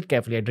 And I use it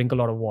carefully. I drink a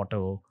lot of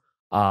water.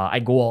 I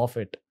go off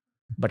it.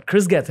 But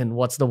Kris Gethin,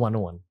 what's the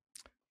 101?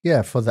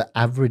 Yeah, for the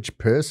average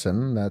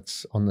person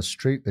that's on the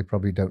street, they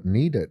probably don't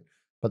need it.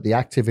 But the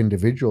active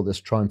individual that's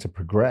trying to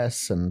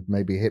progress and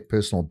maybe hit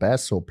personal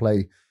bests or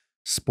play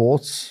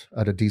sports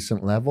at a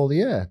decent level,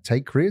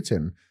 take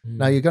creatine.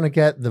 Now, you're going to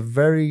get the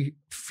very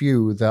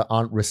few that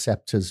aren't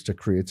receptors to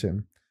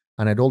creatine.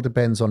 And it all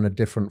depends on a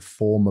different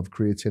form of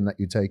creatine that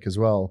you take as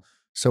well.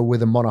 So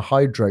with a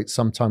monohydrate,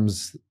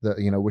 sometimes,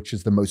 which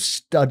is the most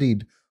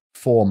studied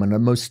form and the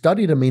most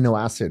studied amino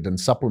acid and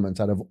supplement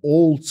out of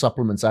all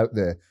supplements out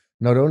there,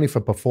 not only for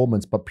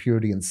performance, but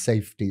purity and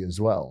safety as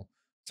well.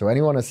 So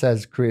anyone that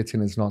says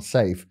creatine is not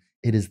safe,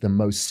 it is the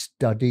most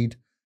studied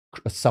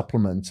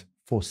supplement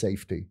for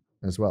safety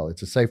as well.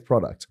 It's a safe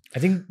product. I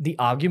think the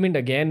argument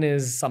again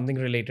is something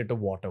related to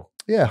water.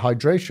 Yeah,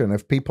 hydration.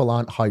 If people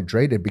aren't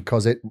hydrated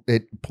because it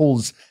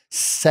pulls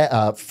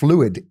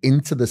fluid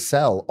into the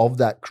cell of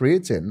that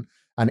creatine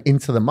and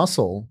into the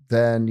muscle,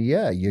 then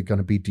you're going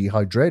to be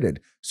dehydrated.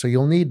 So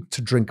you'll need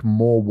to drink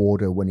more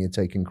water when you're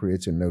taking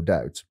creatine, no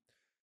doubt.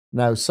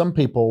 Now, some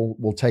people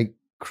will take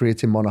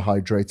creatine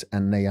monohydrate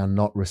and they are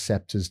not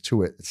receptors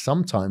to it.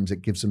 Sometimes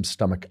it gives them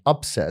stomach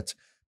upset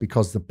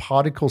because the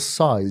particle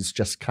size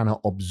just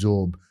cannot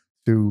absorb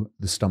through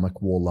the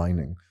stomach wall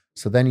lining.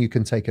 So then you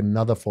can take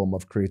another form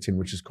of creatine,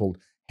 which is called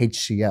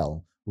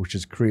HCl, which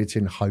is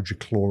creatine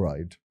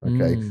hydrochloride,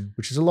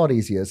 which is a lot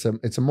easier.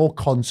 It's a more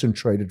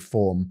concentrated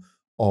form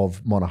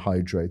of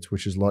monohydrate,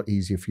 which is a lot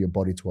easier for your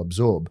body to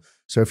absorb.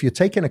 So if you're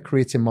taking a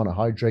creatine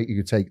monohydrate,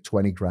 you take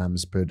 20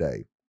 grams per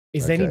day.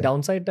 Is there any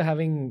downside to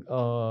having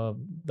the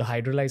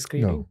hydrolyzed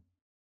creatine? No.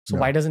 So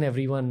why doesn't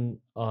everyone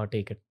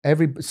take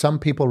it? Some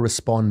people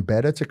respond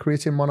better to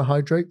creatine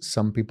monohydrate.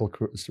 Some people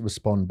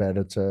respond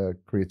better to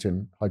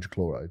creatine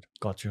hydrochloride.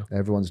 Gotcha.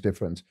 Everyone's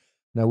different.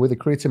 Now, with the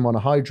creatine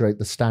monohydrate,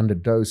 the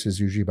standard dose is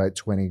usually about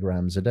 20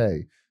 grams a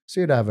day.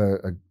 So you'd have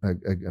a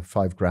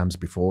 5 grams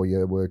before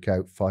your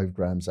workout, 5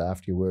 grams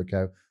after your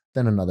workout,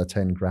 then another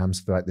 10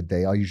 grams throughout the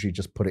day. I usually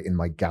just put it in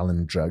my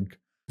gallon jug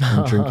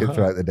and drink it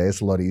throughout the day.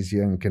 It's a lot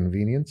easier and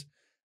convenient.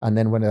 And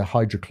then when a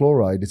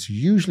hydrochloride, it's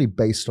usually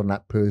based on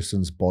that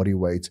person's body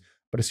weight,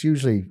 but it's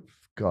usually,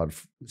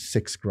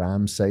 6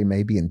 grams, say,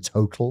 maybe in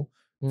total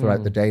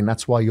throughout the day. And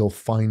that's why you'll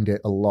find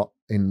it a lot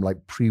in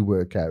like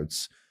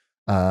pre-workouts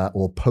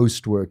or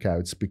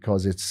post-workouts,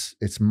 because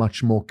it's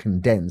much more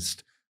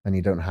condensed and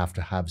you don't have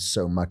to have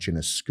so much in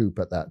a scoop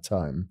at that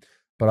time.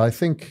 But I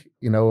think,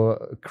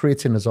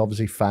 creatine is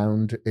obviously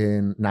found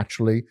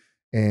naturally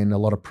in a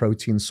lot of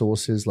protein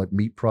sources like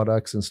meat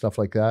products and stuff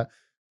like that.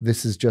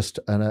 This is just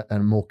a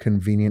more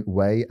convenient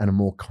way and a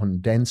more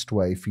condensed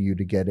way for you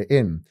to get it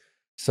in.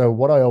 So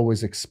what I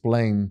always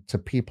explain to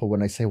people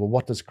when they say, well,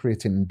 what does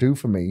creatine do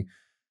for me?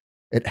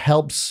 It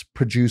helps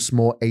produce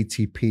more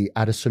ATP,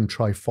 adenosine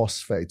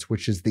triphosphate,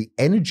 which is the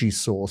energy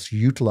source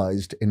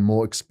utilized in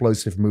more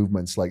explosive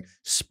movements like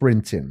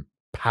sprinting,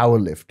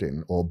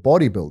 powerlifting, or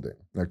bodybuilding,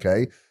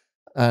 okay?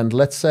 And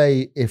let's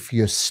say if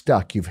you're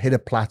stuck, you've hit a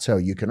plateau,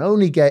 you can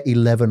only get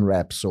 11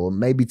 reps or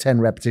maybe 10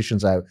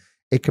 repetitions out,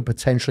 it could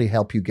potentially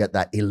help you get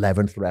that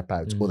 11th rep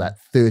out or that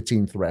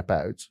 13th rep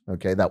out,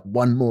 okay? That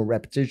one more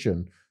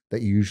repetition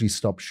that you usually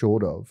stop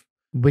short of.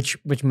 Which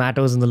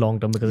matters in the long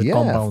term because it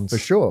compounds. For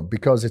sure,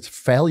 because it's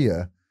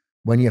failure.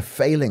 When you're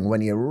failing,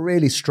 when you're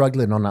really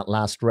struggling on that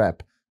last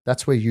rep,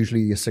 that's where usually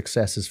your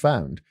success is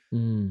found.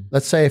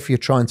 Let's say if you're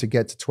trying to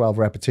get to 12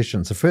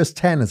 repetitions, the first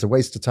 10 is a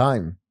waste of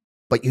time,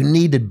 but you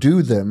need to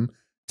do them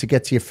to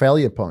get to your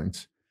failure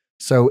point.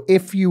 So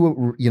if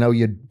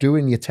you're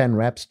doing your 10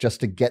 reps just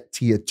to get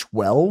to your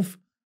 12,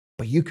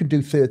 but you can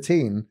do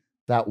 13,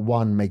 that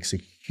one makes a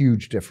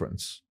huge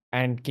difference.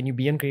 And can you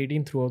be on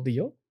creatine throughout the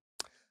year?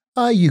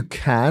 You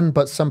can,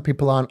 but some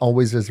people aren't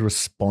always as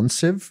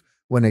responsive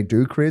when they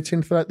do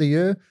creatine throughout the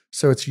year.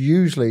 So it's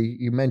usually,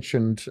 you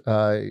mentioned,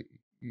 I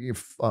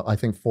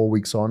think 4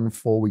 weeks on,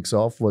 4 weeks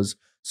off was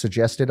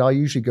suggested. I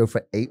usually go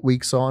for 8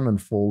 weeks on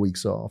and 4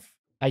 weeks off.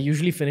 I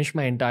usually finish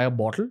my entire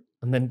bottle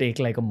and then take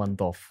like a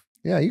month off.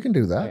 Yeah, you can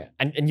do that.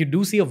 Yeah. And you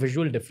do see a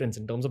visual difference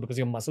in terms of because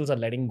your muscles are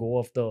letting go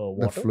of the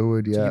water. The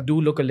fluid, yeah. So you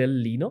do look a little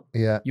leaner.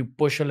 Yeah. You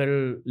push a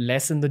little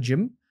less in the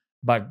gym.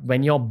 But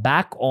when you're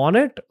back on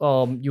it,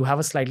 you have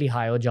a slightly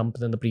higher jump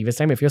than the previous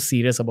time if you're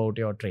serious about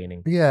your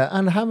training. Yeah,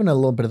 and having a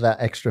little bit of that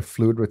extra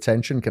fluid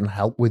retention can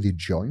help with your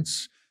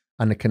joints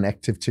and the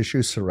connective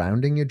tissue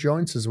surrounding your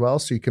joints as well.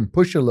 So you can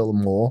push a little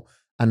more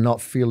and not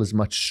feel as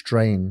much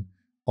strain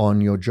on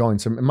your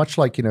joints. And much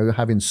like,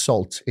 having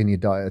salt in your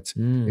diet.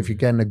 If you're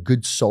getting a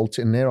good salt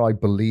in there, I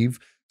believe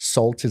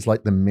salt is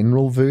like the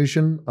mineral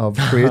version of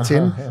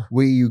creatine,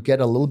 where you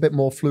get a little bit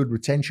more fluid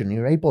retention.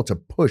 You're able to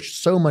push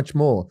so much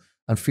more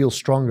and feel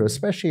stronger,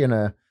 especially in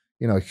a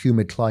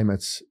humid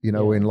climate,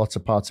 in lots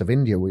of parts of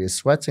India where you're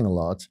sweating a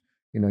lot.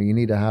 You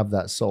need to have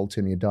that salt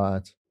in your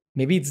diet.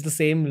 Maybe it's the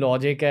same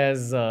logic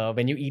as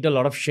when you eat a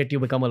lot of shit, you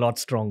become a lot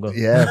stronger.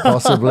 Yeah,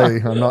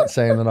 possibly. I'm not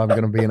saying that I'm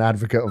going to be an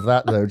advocate of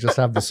that, though. Just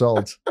have the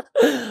salt.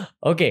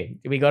 Okay,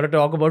 we got to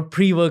talk about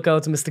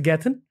pre-workouts, Mr.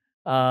 Gethin.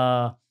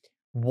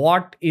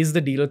 What is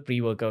the deal with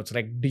pre-workouts?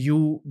 Like, do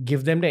you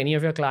give them to any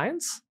of your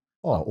clients?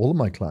 Oh, all of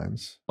my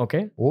clients.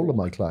 Okay. All of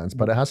my clients,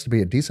 but it has to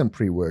be a decent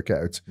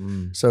pre-workout.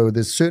 So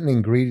there's certain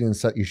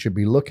ingredients that you should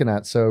be looking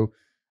at. So,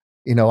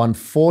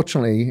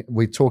 unfortunately,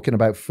 we're talking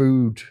about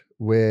food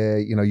where,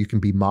 you can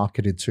be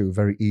marketed to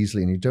very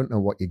easily and you don't know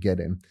what you're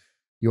getting.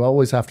 You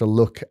always have to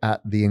look at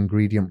the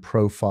ingredient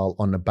profile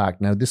on the back.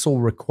 Now, this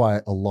will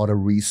require a lot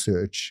of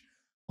research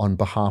on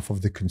behalf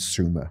of the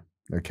consumer,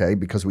 okay?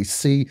 Because we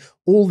see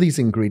all these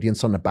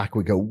ingredients on the back,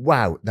 we go,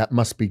 wow, that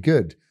must be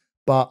good.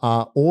 But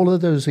are all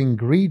of those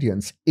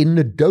ingredients in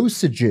the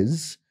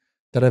dosages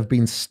that have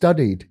been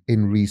studied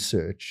in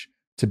research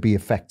to be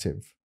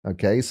effective?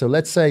 Okay, so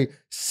let's say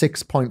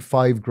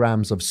 6.5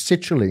 grams of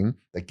citrulline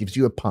that gives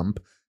you a pump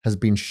has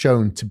been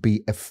shown to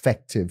be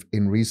effective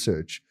in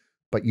research,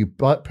 but you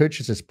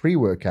purchase this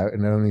pre-workout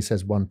and it only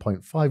says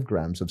 1.5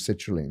 grams of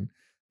citrulline,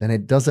 then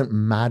it doesn't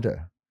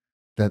matter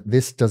that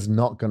this does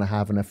not going to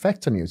have an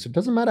effect on you. So it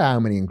doesn't matter how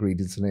many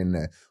ingredients are in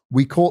there.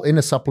 In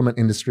a supplement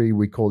industry,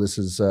 we call this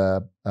as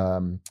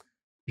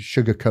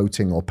sugar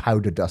coating or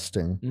powder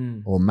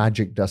dusting or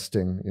magic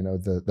dusting,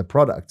 the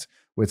product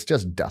where it's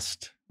just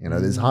dust.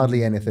 There's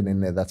hardly anything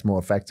in there that's more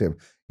effective.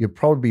 You're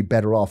probably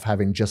better off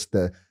having just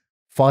the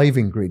 5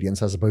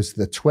 ingredients as opposed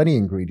to the 20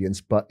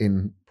 ingredients, but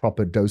in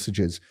proper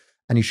dosages.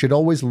 And you should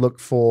always look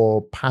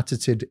for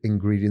patented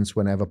ingredients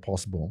whenever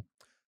possible.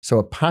 So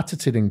a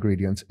patented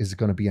ingredient is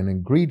going to be an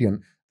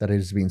ingredient that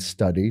has been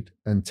studied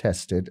and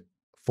tested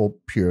for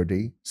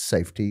purity,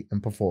 safety,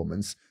 and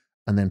performance,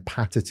 and then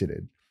patented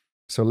it.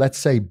 So let's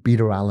say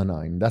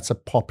beta-alanine, that's a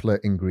popular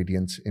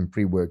ingredient in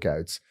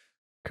pre-workouts.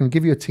 Can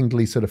give you a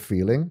tingly sort of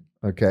feeling,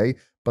 okay?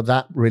 But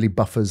that really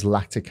buffers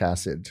lactic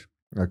acid,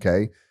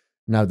 okay?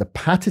 Now, the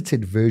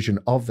patented version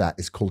of that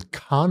is called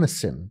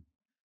carnosine.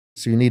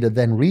 So you need to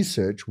then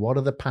research what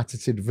are the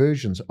patented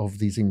versions of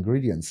these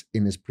ingredients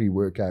in this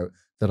pre-workout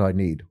that I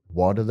need?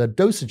 What are the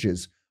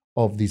dosages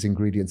of these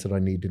ingredients that I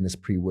need in this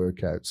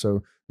pre-workout?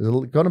 So there's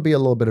going to be a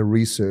little bit of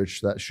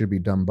research that should be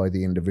done by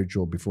the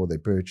individual before they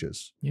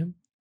purchase. Yeah.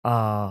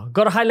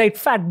 Got to highlight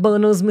fat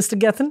burners, Mr.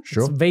 Gethin.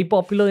 Sure. It's very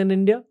popular in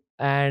India.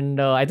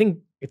 And I think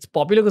it's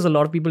popular because a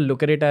lot of people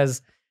look at it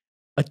as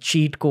a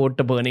cheat code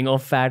to burning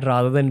off fat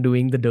rather than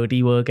doing the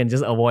dirty work and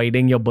just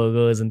avoiding your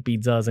burgers and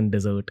pizzas and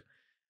dessert.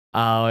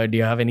 Do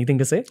you have anything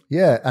to say?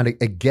 Yeah. And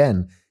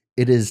again,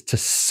 it is to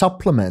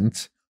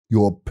supplement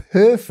your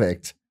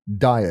perfect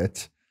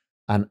diet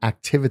and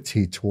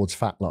activity towards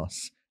fat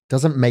loss.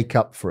 Doesn't make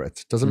up for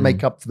it. Doesn't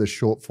make up for the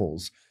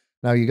shortfalls.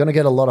 Now, you're going to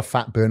get a lot of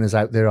fat burners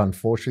out there.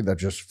 Unfortunately, they're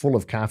just full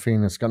of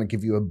caffeine. It's going to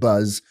give you a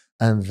buzz,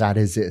 and that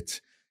is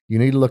it. You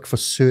need to look for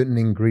certain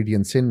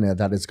ingredients in there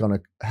that is going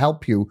to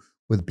help you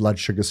with blood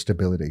sugar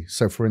stability.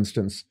 So for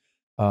instance,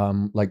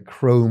 like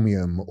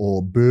chromium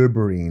or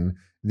berberine,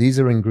 these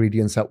are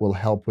ingredients that will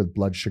help with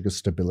blood sugar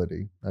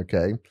stability,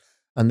 okay?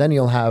 And then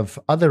you'll have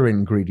other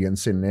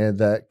ingredients in there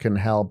that can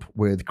help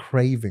with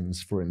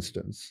cravings, for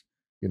instance,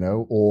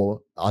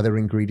 or other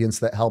ingredients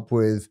that help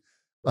with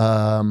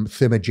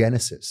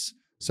thermogenesis.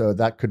 So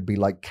that could be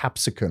like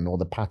capsicum, or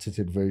the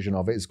patented version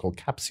of it is called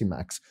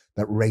Capsimax,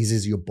 that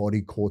raises your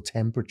body core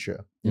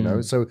temperature,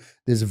 So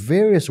there's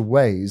various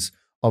ways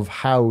of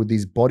how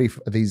these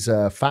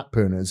fat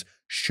burners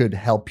should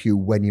help you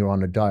when you're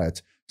on a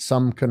diet.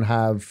 Some can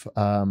have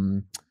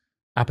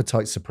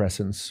appetite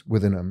suppressants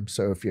within them.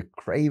 So if you're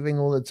craving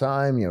all the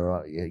time,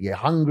 you're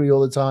hungry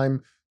all the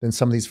time, then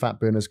some of these fat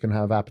burners can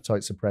have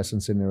appetite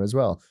suppressants in there as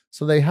well.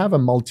 So they have a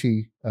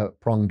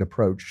multi-pronged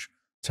approach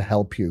to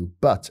help you.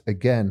 But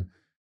again,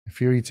 if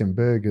you're eating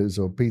burgers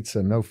or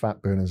pizza, no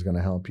fat burner is going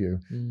to help you.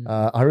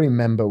 I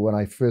remember when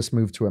I first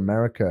moved to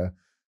America,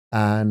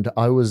 and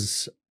I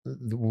was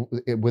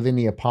within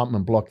the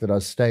apartment block that I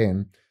was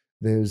staying,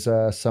 there's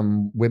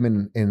some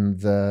women in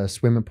the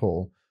swimming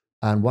pool,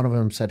 and one of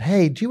them said,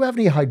 "Hey, do you have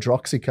any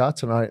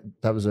Hydroxycut?" And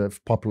that was a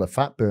popular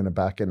fat burner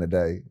back in the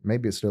day.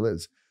 Maybe it still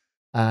is.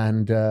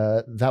 And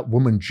that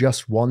woman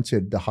just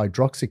wanted the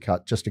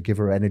Hydroxycut just to give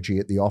her energy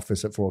at the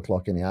office at 4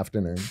 o'clock in the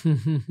afternoon.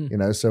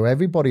 So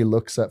everybody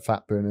looks at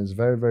fat burners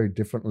very, very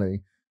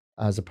differently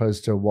as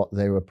opposed to what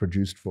they were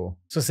produced for.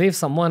 So say if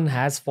someone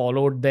has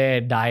followed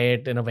their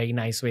diet in a very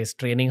nice way, is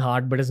training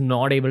hard, but is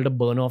not able to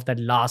burn off that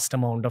last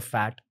amount of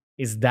fat,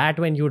 is that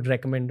when you would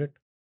recommend it?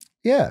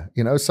 Yeah,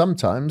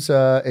 sometimes,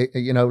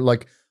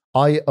 like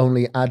I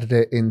only added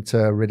it into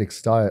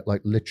Hrithik's diet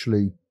like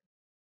literally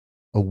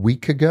a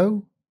week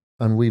ago.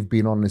 And we've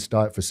been on this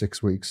diet for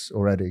 6 weeks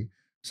already.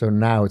 So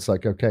now it's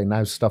like, okay,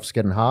 now stuff's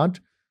getting hard.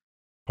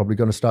 Probably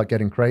going to start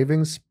getting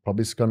cravings.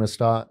 Probably going to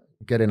start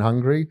getting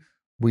hungry.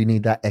 We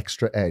need that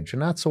extra edge.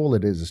 And that's all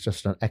it is. It's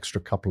just an extra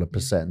couple of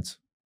percent.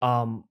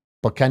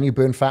 But can you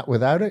burn fat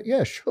without it?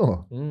 Yeah,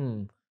 sure.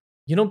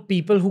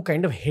 People who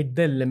kind of hit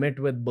their limit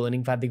with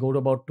burning fat, they go to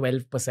about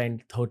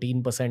 12%,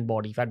 13%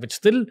 body fat, which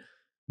still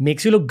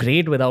makes you look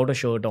great without a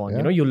shirt on.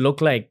 Yeah. You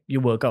look like you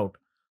work out.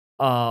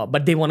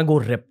 But they want to go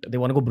ripped. They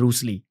want to go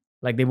Bruce Lee.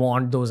 Like they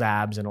want those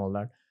abs and all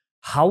that.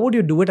 How would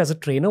you do it as a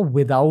trainer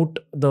without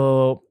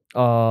the,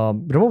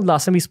 remember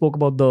last time we spoke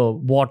about the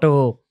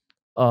water,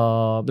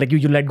 like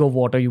you let go of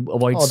water, you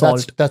avoid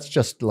salt. That's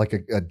just like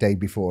a day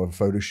before a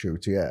photo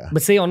shoot, yeah.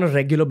 But say on a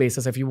regular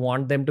basis, if you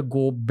want them to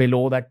go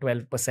below that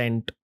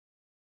 12%,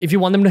 if you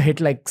want them to hit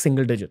like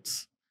single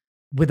digits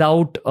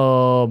without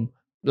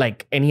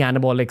like any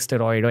anabolic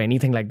steroid or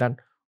anything like that,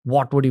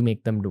 what would you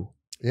make them do?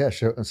 Yeah,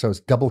 sure. And so it's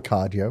double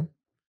cardio.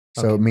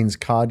 So it means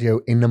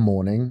cardio in the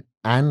morning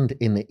and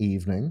in the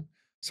evening.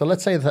 So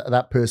let's say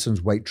that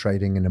person's weight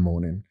training in the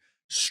morning.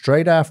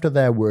 Straight after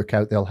their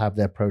workout, they'll have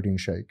their protein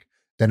shake.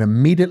 Then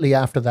immediately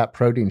after that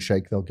protein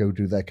shake, they'll go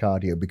do their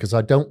cardio, because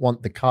I don't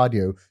want the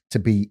cardio to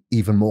be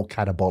even more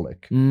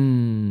catabolic.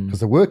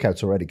 Because the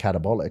workout's already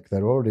catabolic.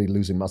 They're already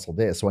losing muscle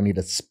there. So I need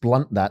to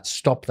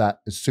stop that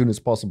as soon as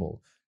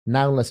possible.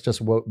 Now let's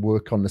just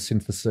work on the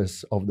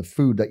synthesis of the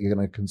food that you're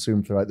going to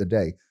consume throughout the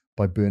day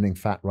by burning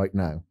fat right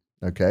now,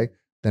 okay?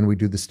 Then we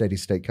do the steady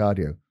state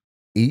cardio.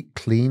 Eat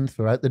clean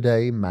throughout the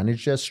day,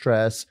 manage their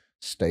stress,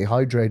 stay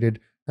hydrated,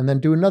 and then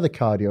do another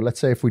cardio. Let's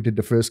say if we did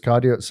the first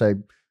cardio at, say,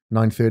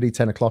 9:30,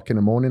 10 o'clock in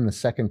the morning, the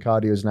second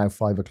cardio is now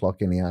 5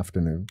 o'clock in the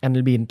afternoon. And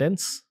it'll be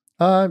intense?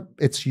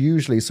 It's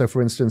usually, so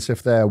for instance,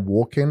 if they're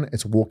walking,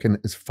 it's walking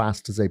as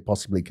fast as they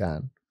possibly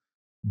can.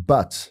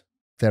 But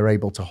they're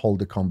able to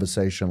hold a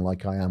conversation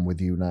like I am with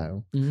you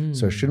now.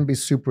 So it shouldn't be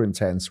super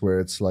intense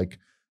where it's like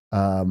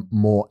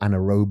more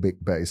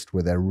anaerobic based,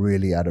 where they're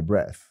really out of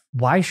breath.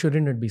 Why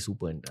shouldn't it be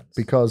super intense?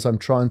 Because I'm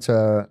trying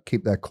to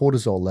keep their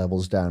cortisol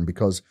levels down,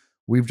 because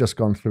we've just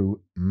gone through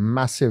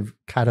massive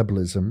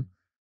catabolism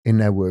in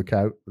their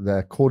workout.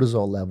 Their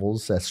cortisol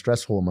levels, their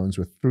stress hormones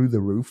were through the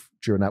roof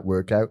during that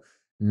workout.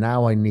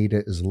 Now I need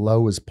it as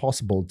low as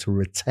possible to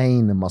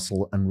retain the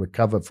muscle and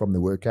recover from the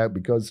workout,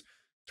 because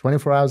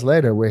 24 hours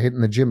later, we're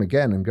hitting the gym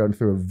again and going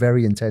through a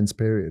very intense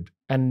period.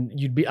 And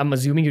I'm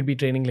assuming you'd be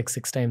training like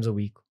 6 times a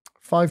week.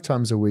 5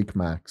 times a week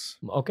max.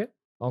 Okay.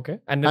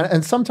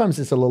 And sometimes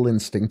it's a little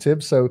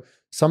instinctive. So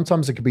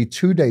sometimes it could be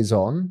 2 days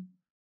on,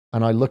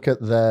 and I look at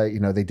they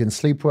didn't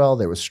sleep well,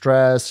 they were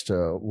stressed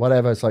or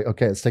whatever. It's like,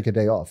 okay, let's take a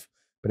day off.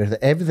 But if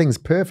everything's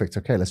perfect,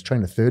 okay, let's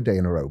train a 3rd day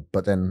in a row.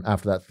 But then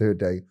after that 3rd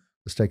day,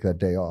 let's take that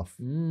day off.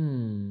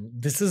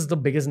 This is the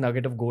biggest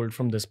nugget of gold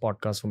from this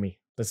podcast for me.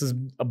 This is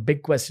a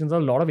big question that a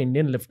lot of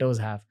Indian lifters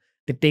have.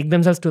 They take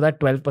themselves to that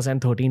 12%,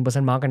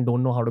 13% mark and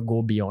don't know how to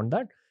go beyond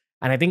that.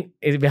 And I think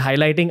we're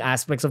highlighting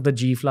aspects of the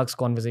G-Flux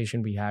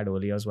conversation we had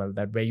earlier as well,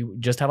 that where you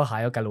just have a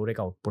higher caloric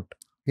output.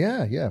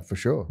 Yeah, for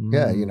sure.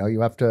 Yeah,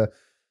 you have to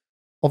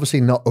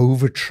obviously not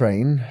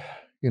overtrain,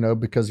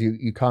 because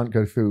you can't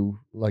go through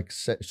like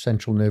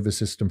central nervous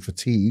system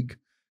fatigue.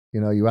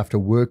 You have to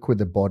work with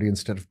the body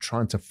instead of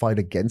trying to fight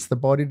against the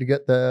body to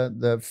get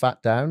the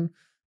fat down.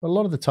 But a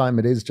lot of the time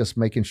it is just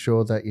making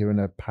sure that you're in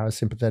a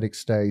parasympathetic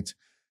state.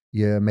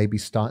 You're maybe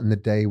starting the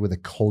day with a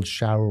cold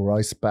shower or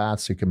ice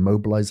bath so you can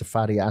mobilize the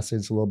fatty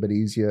acids a little bit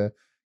easier.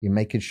 You're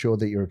making sure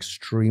that you're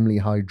extremely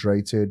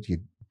hydrated. You're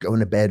going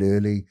to bed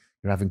early.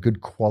 You're having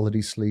good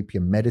quality sleep.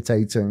 You're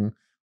meditating.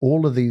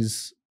 All of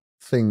these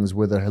things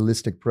with a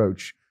holistic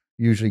approach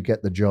usually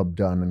get the job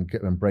done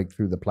and break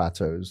through the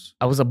plateaus.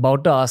 I was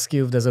about to ask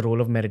you if there's a role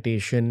of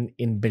meditation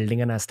in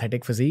building an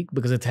aesthetic physique,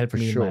 because it's helped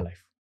me in my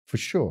life. For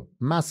sure.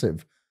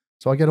 Massive.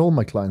 So I get all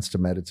my clients to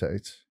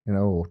meditate,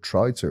 or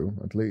try to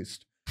at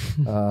least,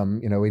 in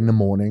the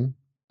morning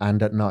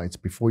and at night.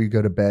 Before you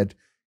go to bed,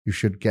 you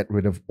should get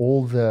rid of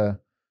all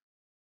the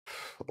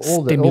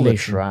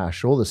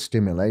trash, all the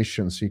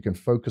stimulation, so you can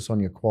focus on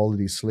your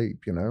quality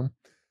sleep,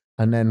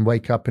 and then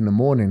wake up in the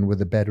morning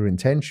with a better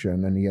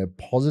intention, and you're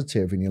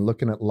positive, and you're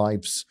looking at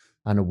life's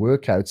and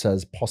workouts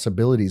as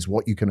possibilities,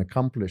 what you can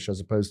accomplish, as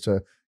opposed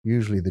to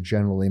usually the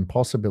general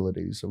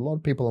impossibilities. A lot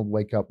of people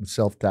wake up with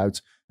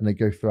self-doubt and they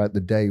go throughout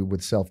the day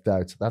with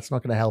self-doubt. That's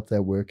not going to help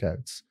their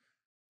workouts.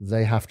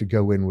 They have to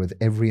go in with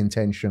every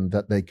intention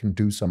that they can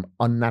do some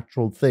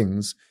unnatural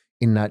things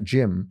in that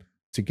gym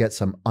to get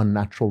some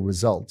unnatural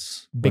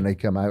results when they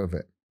come out of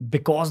it.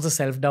 Because the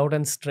self-doubt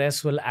and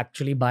stress will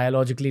actually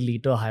biologically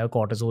lead to a higher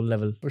cortisol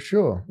level. For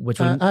sure.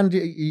 And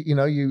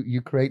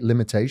you create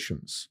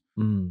limitations.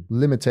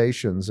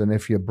 Limitations. And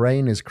if your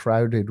brain is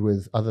crowded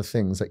with other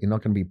things that you're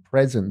not going to be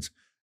present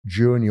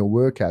during your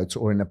workouts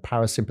or in a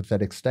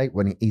parasympathetic state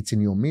when you're eating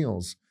your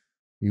meals,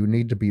 you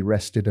need to be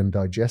rested and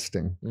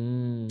digesting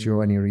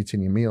when you're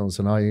eating your meals.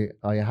 And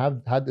I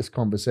have had this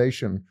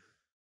conversation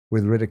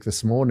with Hrithik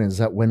this morning, is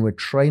that when we're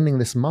training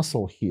this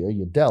muscle here,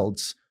 your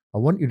delts, I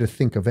want you to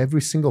think of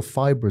every single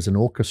fiber as an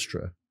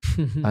orchestra,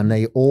 and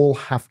they all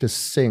have to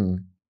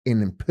sing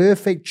in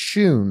perfect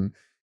tune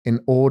in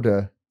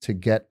order to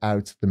get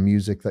out the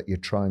music that you're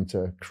trying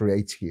to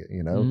create here.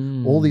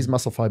 All these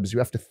muscle fibers, you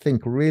have to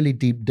think really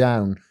deep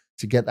down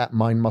to get that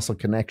mind-muscle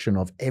connection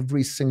of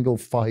every single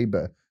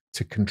fiber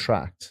to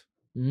contract.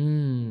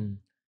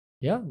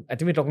 Yeah, I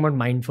think we're talking about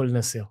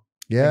mindfulness here.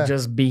 Yeah. Like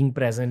just being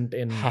present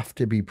in. Have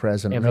to be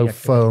present. No activity.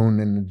 phone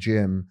in the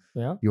gym.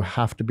 Yeah. You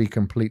have to be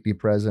completely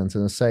present.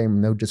 And the same,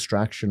 no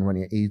distraction when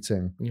you're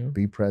eating. Yeah.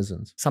 Be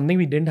present. Something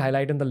we didn't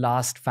highlight in the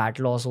last fat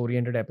loss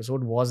oriented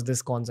episode was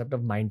this concept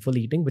of mindful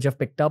eating, which I've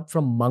picked up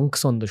from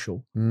monks on the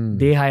show.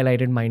 They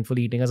highlighted mindful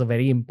eating as a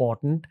very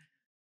important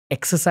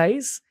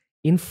exercise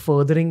in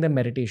furthering the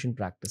meditation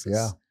practices.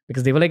 Yeah.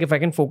 Because they were like, if I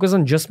can focus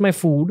on just my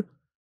food,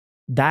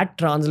 that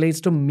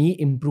translates to me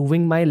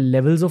improving my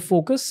levels of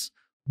focus,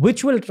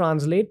 which will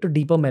translate to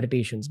deeper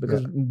meditations,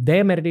 because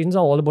their meditations are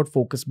all about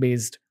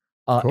focus-based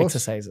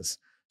exercises.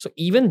 So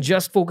even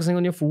just focusing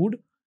on your food,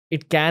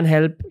 it can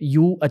help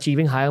you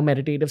achieving higher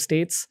meditative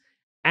states,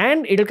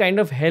 and it'll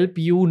kind of help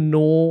you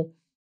know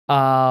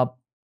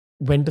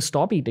when to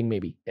stop eating,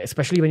 maybe,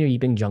 especially when you're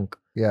eating junk.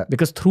 Yeah.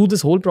 Because through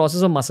this whole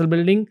process of muscle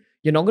building,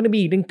 you're not going to be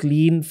eating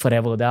clean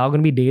forever. There are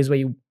going to be days where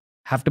you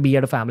have to be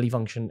at a family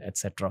function,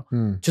 etc.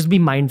 Just be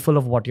mindful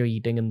of what you're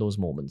eating in those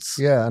moments.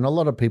 Yeah, and a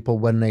lot of people,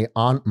 when they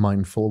aren't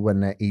mindful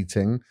when they're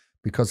eating,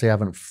 because they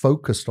haven't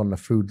focused on the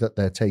food that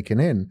they're taking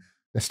in,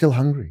 they're still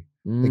hungry.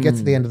 They get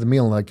to the end of the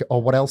meal and like, oh,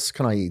 what else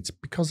can I eat?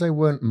 Because they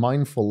weren't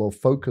mindful or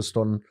focused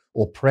on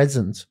or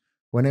present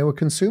when they were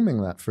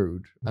consuming that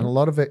food. And a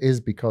lot of it is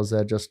because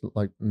they're just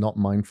like not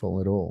mindful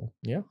at all.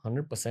 Yeah,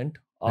 100%.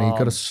 And you've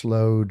got to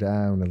slow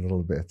down a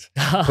little bit.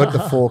 Put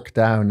the fork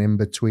down in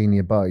between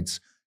your bites.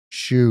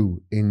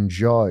 Chew,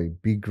 enjoy,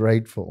 be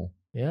grateful.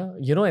 Yeah.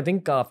 I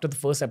think after the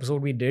first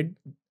episode we did,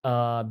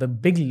 the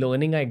big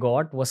learning I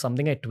got was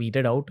something I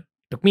tweeted out. It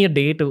took me a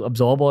day to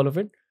absorb all of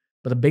it.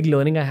 But the big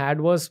learning I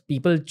had was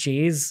people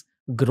chase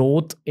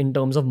growth in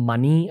terms of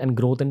money and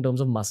growth in terms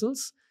of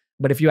muscles.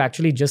 But if you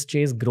actually just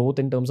chase growth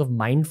in terms of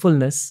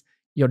mindfulness,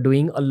 you're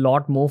doing a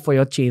lot more for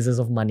your chases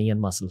of money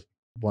and muscle.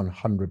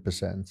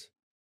 100%.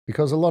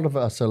 Because a lot of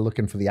us are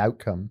looking for the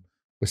outcome.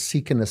 We're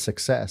seeking the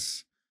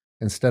success,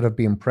 instead of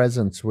being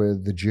present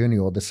with the journey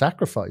or the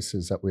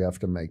sacrifices that we have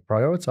to make.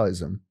 Prioritize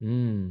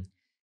them.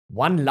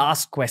 One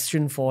last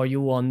question for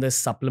you on this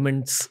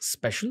supplements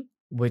special,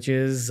 which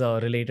is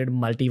related to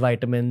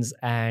multivitamins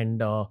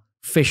and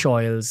fish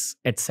oils,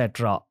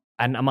 etc.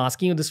 And I'm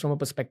asking you this from a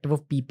perspective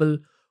of people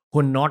who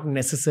are not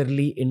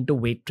necessarily into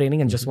weight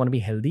training and just want to be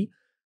healthy.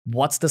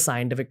 What's the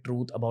scientific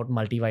truth about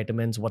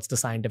multivitamins? What's the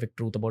scientific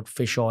truth about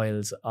fish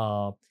oils,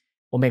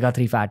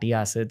 omega-3 fatty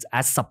acids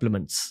as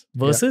supplements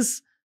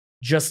versus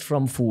just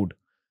from food?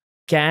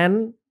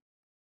 Can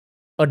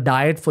a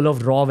diet full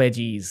of raw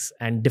veggies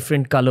and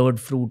different colored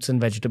fruits and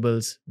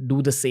vegetables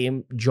do the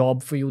same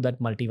job for you that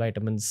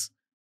multivitamins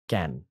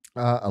can?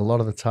 A lot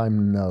of the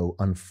time, no,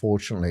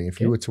 unfortunately. If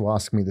you were to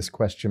ask me this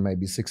question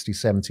maybe 60,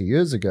 70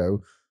 years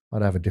ago,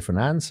 I'd have a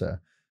different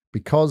answer.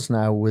 Because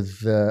now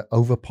with the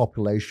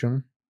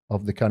overpopulation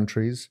of the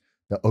countries,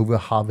 the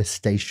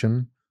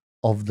overharvestation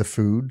of the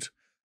food,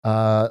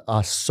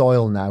 our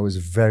soil now is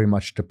very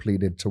much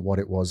depleted to what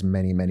it was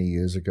many, many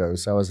years ago.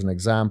 So as an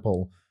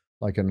example,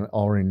 like an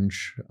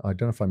orange, I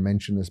don't know if I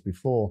mentioned this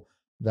before,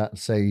 that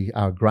say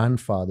our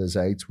grandfathers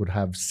ate would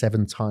have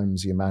 7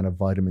 times the amount of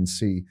vitamin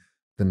C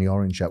than the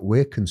orange that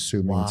we're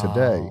consuming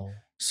today. Wow.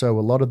 So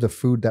a lot of the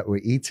food that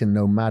we're eating,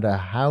 no matter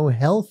how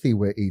healthy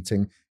we're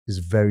eating, is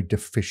very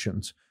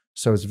deficient.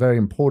 So it's very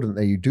important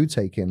that you do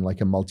take in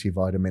like a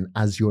multivitamin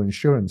as your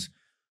insurance.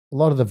 A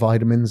lot of the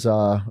vitamins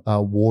are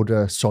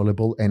water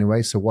soluble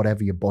anyway. So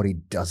whatever your body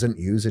doesn't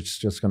use, it's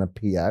just going to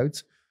pee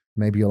out.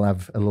 Maybe you'll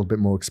have a little bit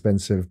more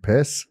expensive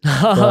piss,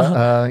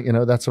 but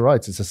that's all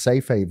right. It's a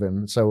safe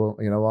haven. So,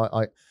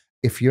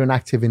 if you're an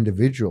active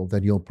individual,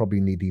 then you'll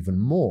probably need even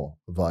more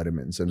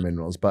vitamins and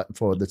minerals. But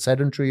for the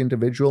sedentary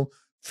individual,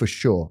 for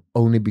sure,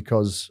 only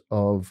because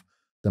of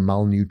the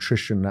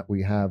malnutrition that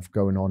we have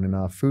going on in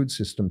our food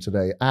system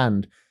today.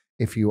 And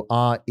if you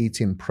are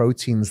eating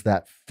proteins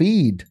that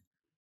feed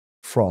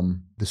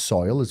from the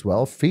soil as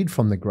well, feed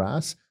from the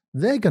grass,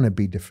 they're going to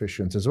be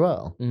deficient as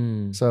well.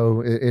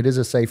 So it is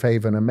a safe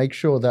haven, and make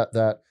sure that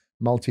that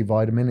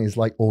multivitamin is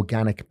like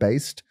organic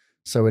based.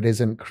 So it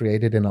isn't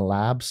created in a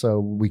lab. So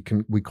we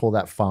call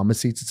that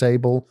pharmacy to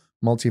table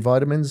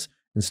multivitamins.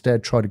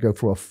 Instead, try to go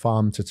for a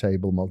farm to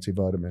table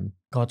multivitamin.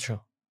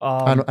 Gotcha.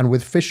 And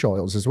with fish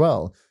oils as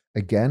well.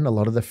 Again, a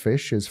lot of the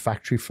fish is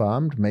factory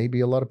farmed. Maybe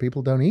a lot of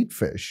people don't eat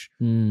fish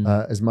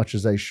as much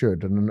as they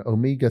should. And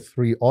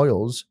omega-3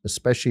 oils,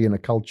 especially in a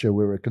culture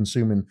where we're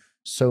consuming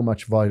so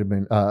much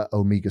vitamin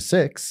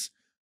omega-6,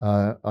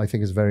 I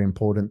think it's very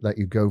important that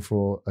you go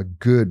for a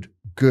good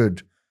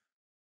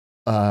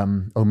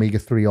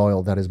omega-3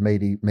 oil that is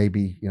maybe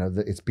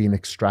that it's been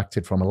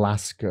extracted from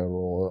Alaska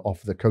or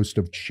off the coast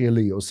of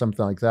Chile or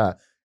something like that.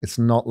 It's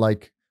not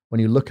like when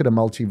you look at an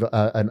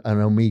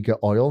omega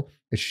oil,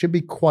 it should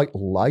be quite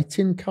light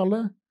in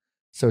color.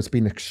 So it's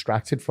been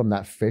extracted from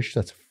that fish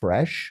that's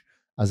fresh,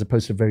 as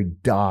opposed to very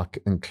dark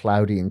and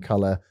cloudy in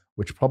color,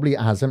 which probably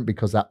hasn't,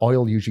 because that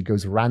oil usually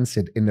goes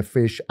rancid in the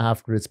fish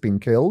after it's been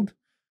killed.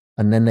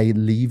 And then they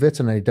leave it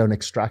and they don't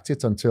extract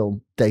it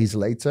until days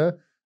later.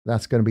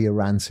 That's going to be a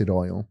rancid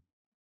oil.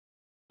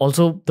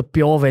 Also, the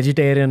pure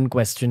vegetarian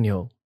question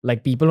here.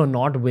 Like, people are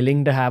not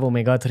willing to have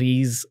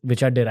omega-3s,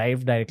 which are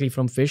derived directly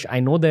from fish. I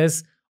know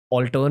there's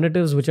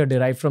alternatives which are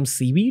derived from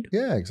seaweed.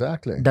 Yeah,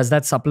 exactly. Does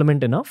that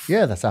supplement enough?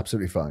 Yeah, that's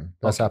absolutely fine.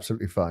 That's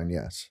absolutely fine,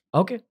 yes.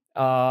 Okay.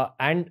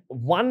 And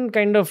one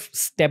kind of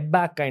step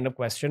back kind of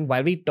question,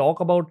 while we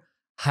talk about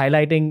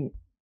highlighting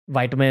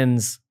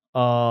vitamins,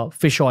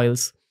 fish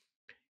oils,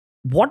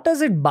 what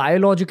does it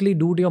biologically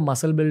do to your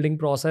muscle building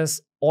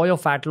process or your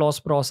fat loss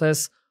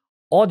process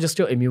or just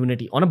your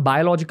immunity? On a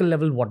biological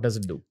level, what does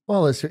it do?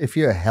 Well, if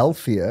you're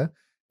healthier,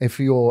 if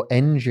your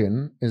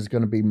engine is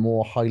going to be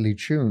more highly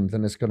tuned,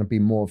 then it's going to be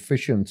more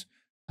efficient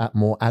at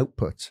more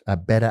output,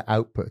 at better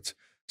output.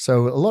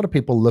 So a lot of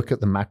people look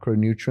at the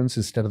macronutrients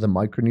instead of the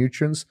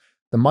micronutrients.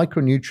 The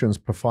micronutrients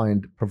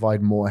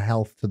provide more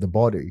health to the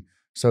body.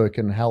 So it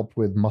can help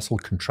with muscle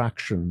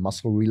contraction,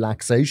 muscle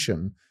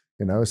relaxation,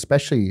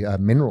 especially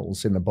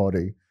minerals in the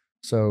body.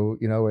 So,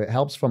 it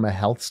helps from a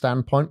health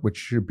standpoint, which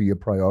should be a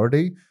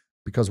priority,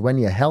 because when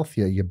you're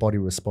healthier, your body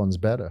responds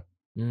better.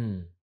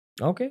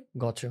 Okay,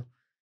 gotcha.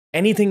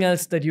 Anything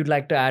else that you'd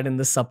like to add in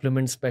this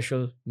supplement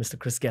special, Mr.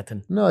 Kris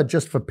Gethin? No,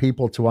 just for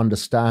people to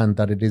understand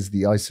that it is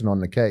the icing on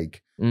the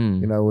cake.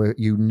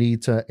 You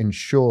need to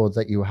ensure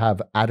that you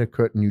have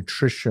adequate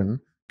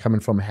nutrition coming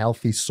from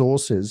healthy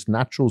sources,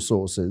 natural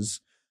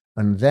sources.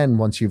 And then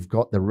once you've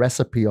got the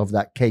recipe of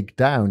that cake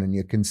down and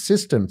you're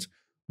consistent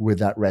with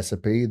that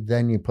recipe,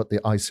 then you put the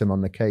icing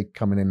on the cake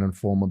coming in the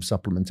form of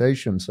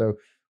supplementation. So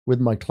with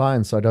my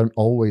clients, I don't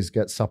always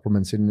get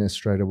supplements in there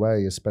straight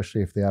away,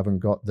 especially if they haven't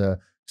got the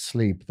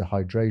sleep, the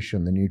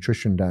hydration, the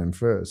nutrition down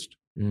first.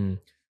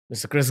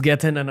 Mr. Kris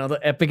Gethin, another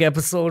epic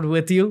episode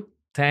with you.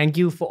 Thank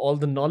you for all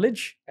the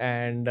knowledge.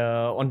 And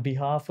on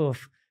behalf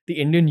of the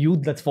Indian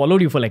youth that's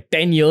followed you for like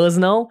 10 years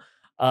now,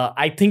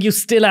 I think you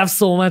still have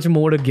so much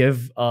more to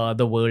give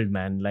the world,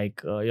 man.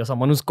 Like, you're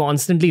someone who's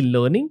constantly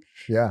learning.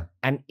 Yeah.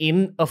 And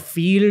in a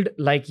field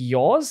like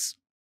yours,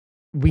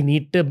 we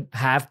need to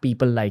have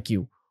people like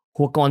you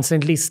who are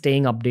constantly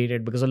staying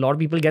updated, because a lot of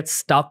people get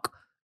stuck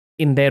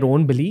in their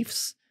own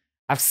beliefs.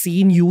 I've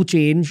seen you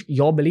change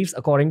your beliefs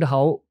according to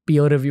how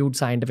peer-reviewed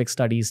scientific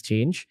studies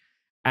change.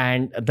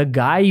 And the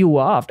guy you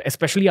are,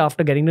 especially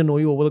after getting to know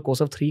you over the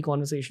course of 3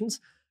 conversations,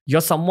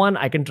 you're someone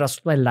I can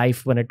trust with my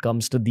life when it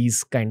comes to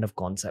these kind of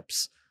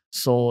concepts.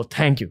 So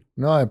thank you.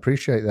 No, I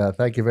appreciate that.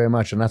 Thank you very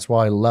much. And that's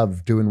why I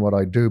love doing what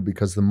I do,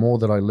 because the more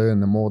that I learn,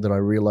 the more that I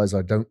realize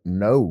I don't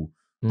know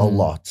a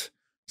lot.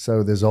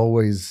 So there's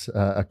always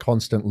a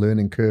constant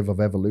learning curve of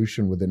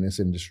evolution within this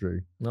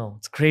industry. No,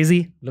 it's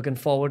crazy. Looking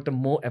forward to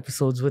more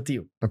episodes with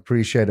you.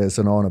 Appreciate it. It's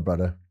an honor,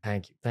 brother.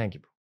 Thank you. Thank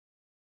you.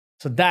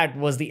 So that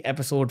was the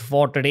episode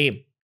for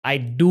today. I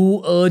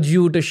do urge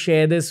you to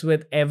share this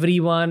with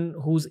everyone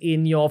who's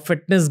in your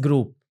fitness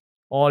group,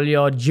 all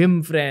your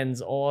gym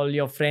friends, all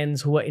your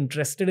friends who are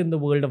interested in the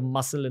world of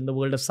muscle, in the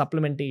world of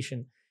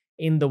supplementation,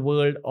 in the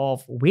world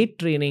of weight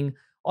training,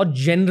 or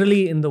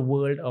generally in the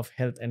world of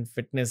health and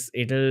fitness.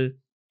 It'll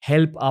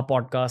help our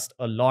podcast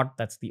a lot.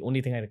 That's the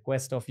only thing I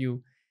request of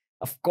you.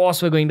 Of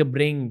course, we're going to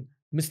bring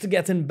Mr.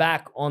 Gethin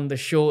back on the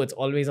show. It's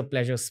always a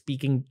pleasure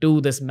speaking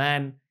to this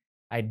man.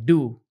 I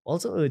do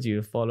also urge you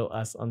to follow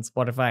us on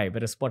Spotify. We're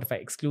a Spotify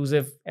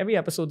exclusive. Every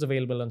episode's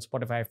available on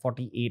Spotify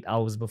 48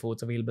 hours before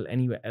it's available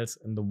anywhere else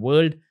in the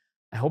world.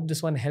 I hope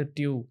this one helped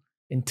you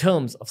in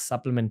terms of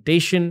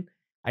supplementation.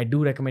 I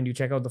do recommend you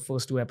check out the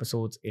first 2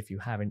 episodes if you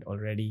haven't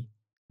already.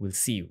 We'll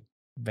see you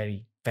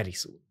very, very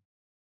soon.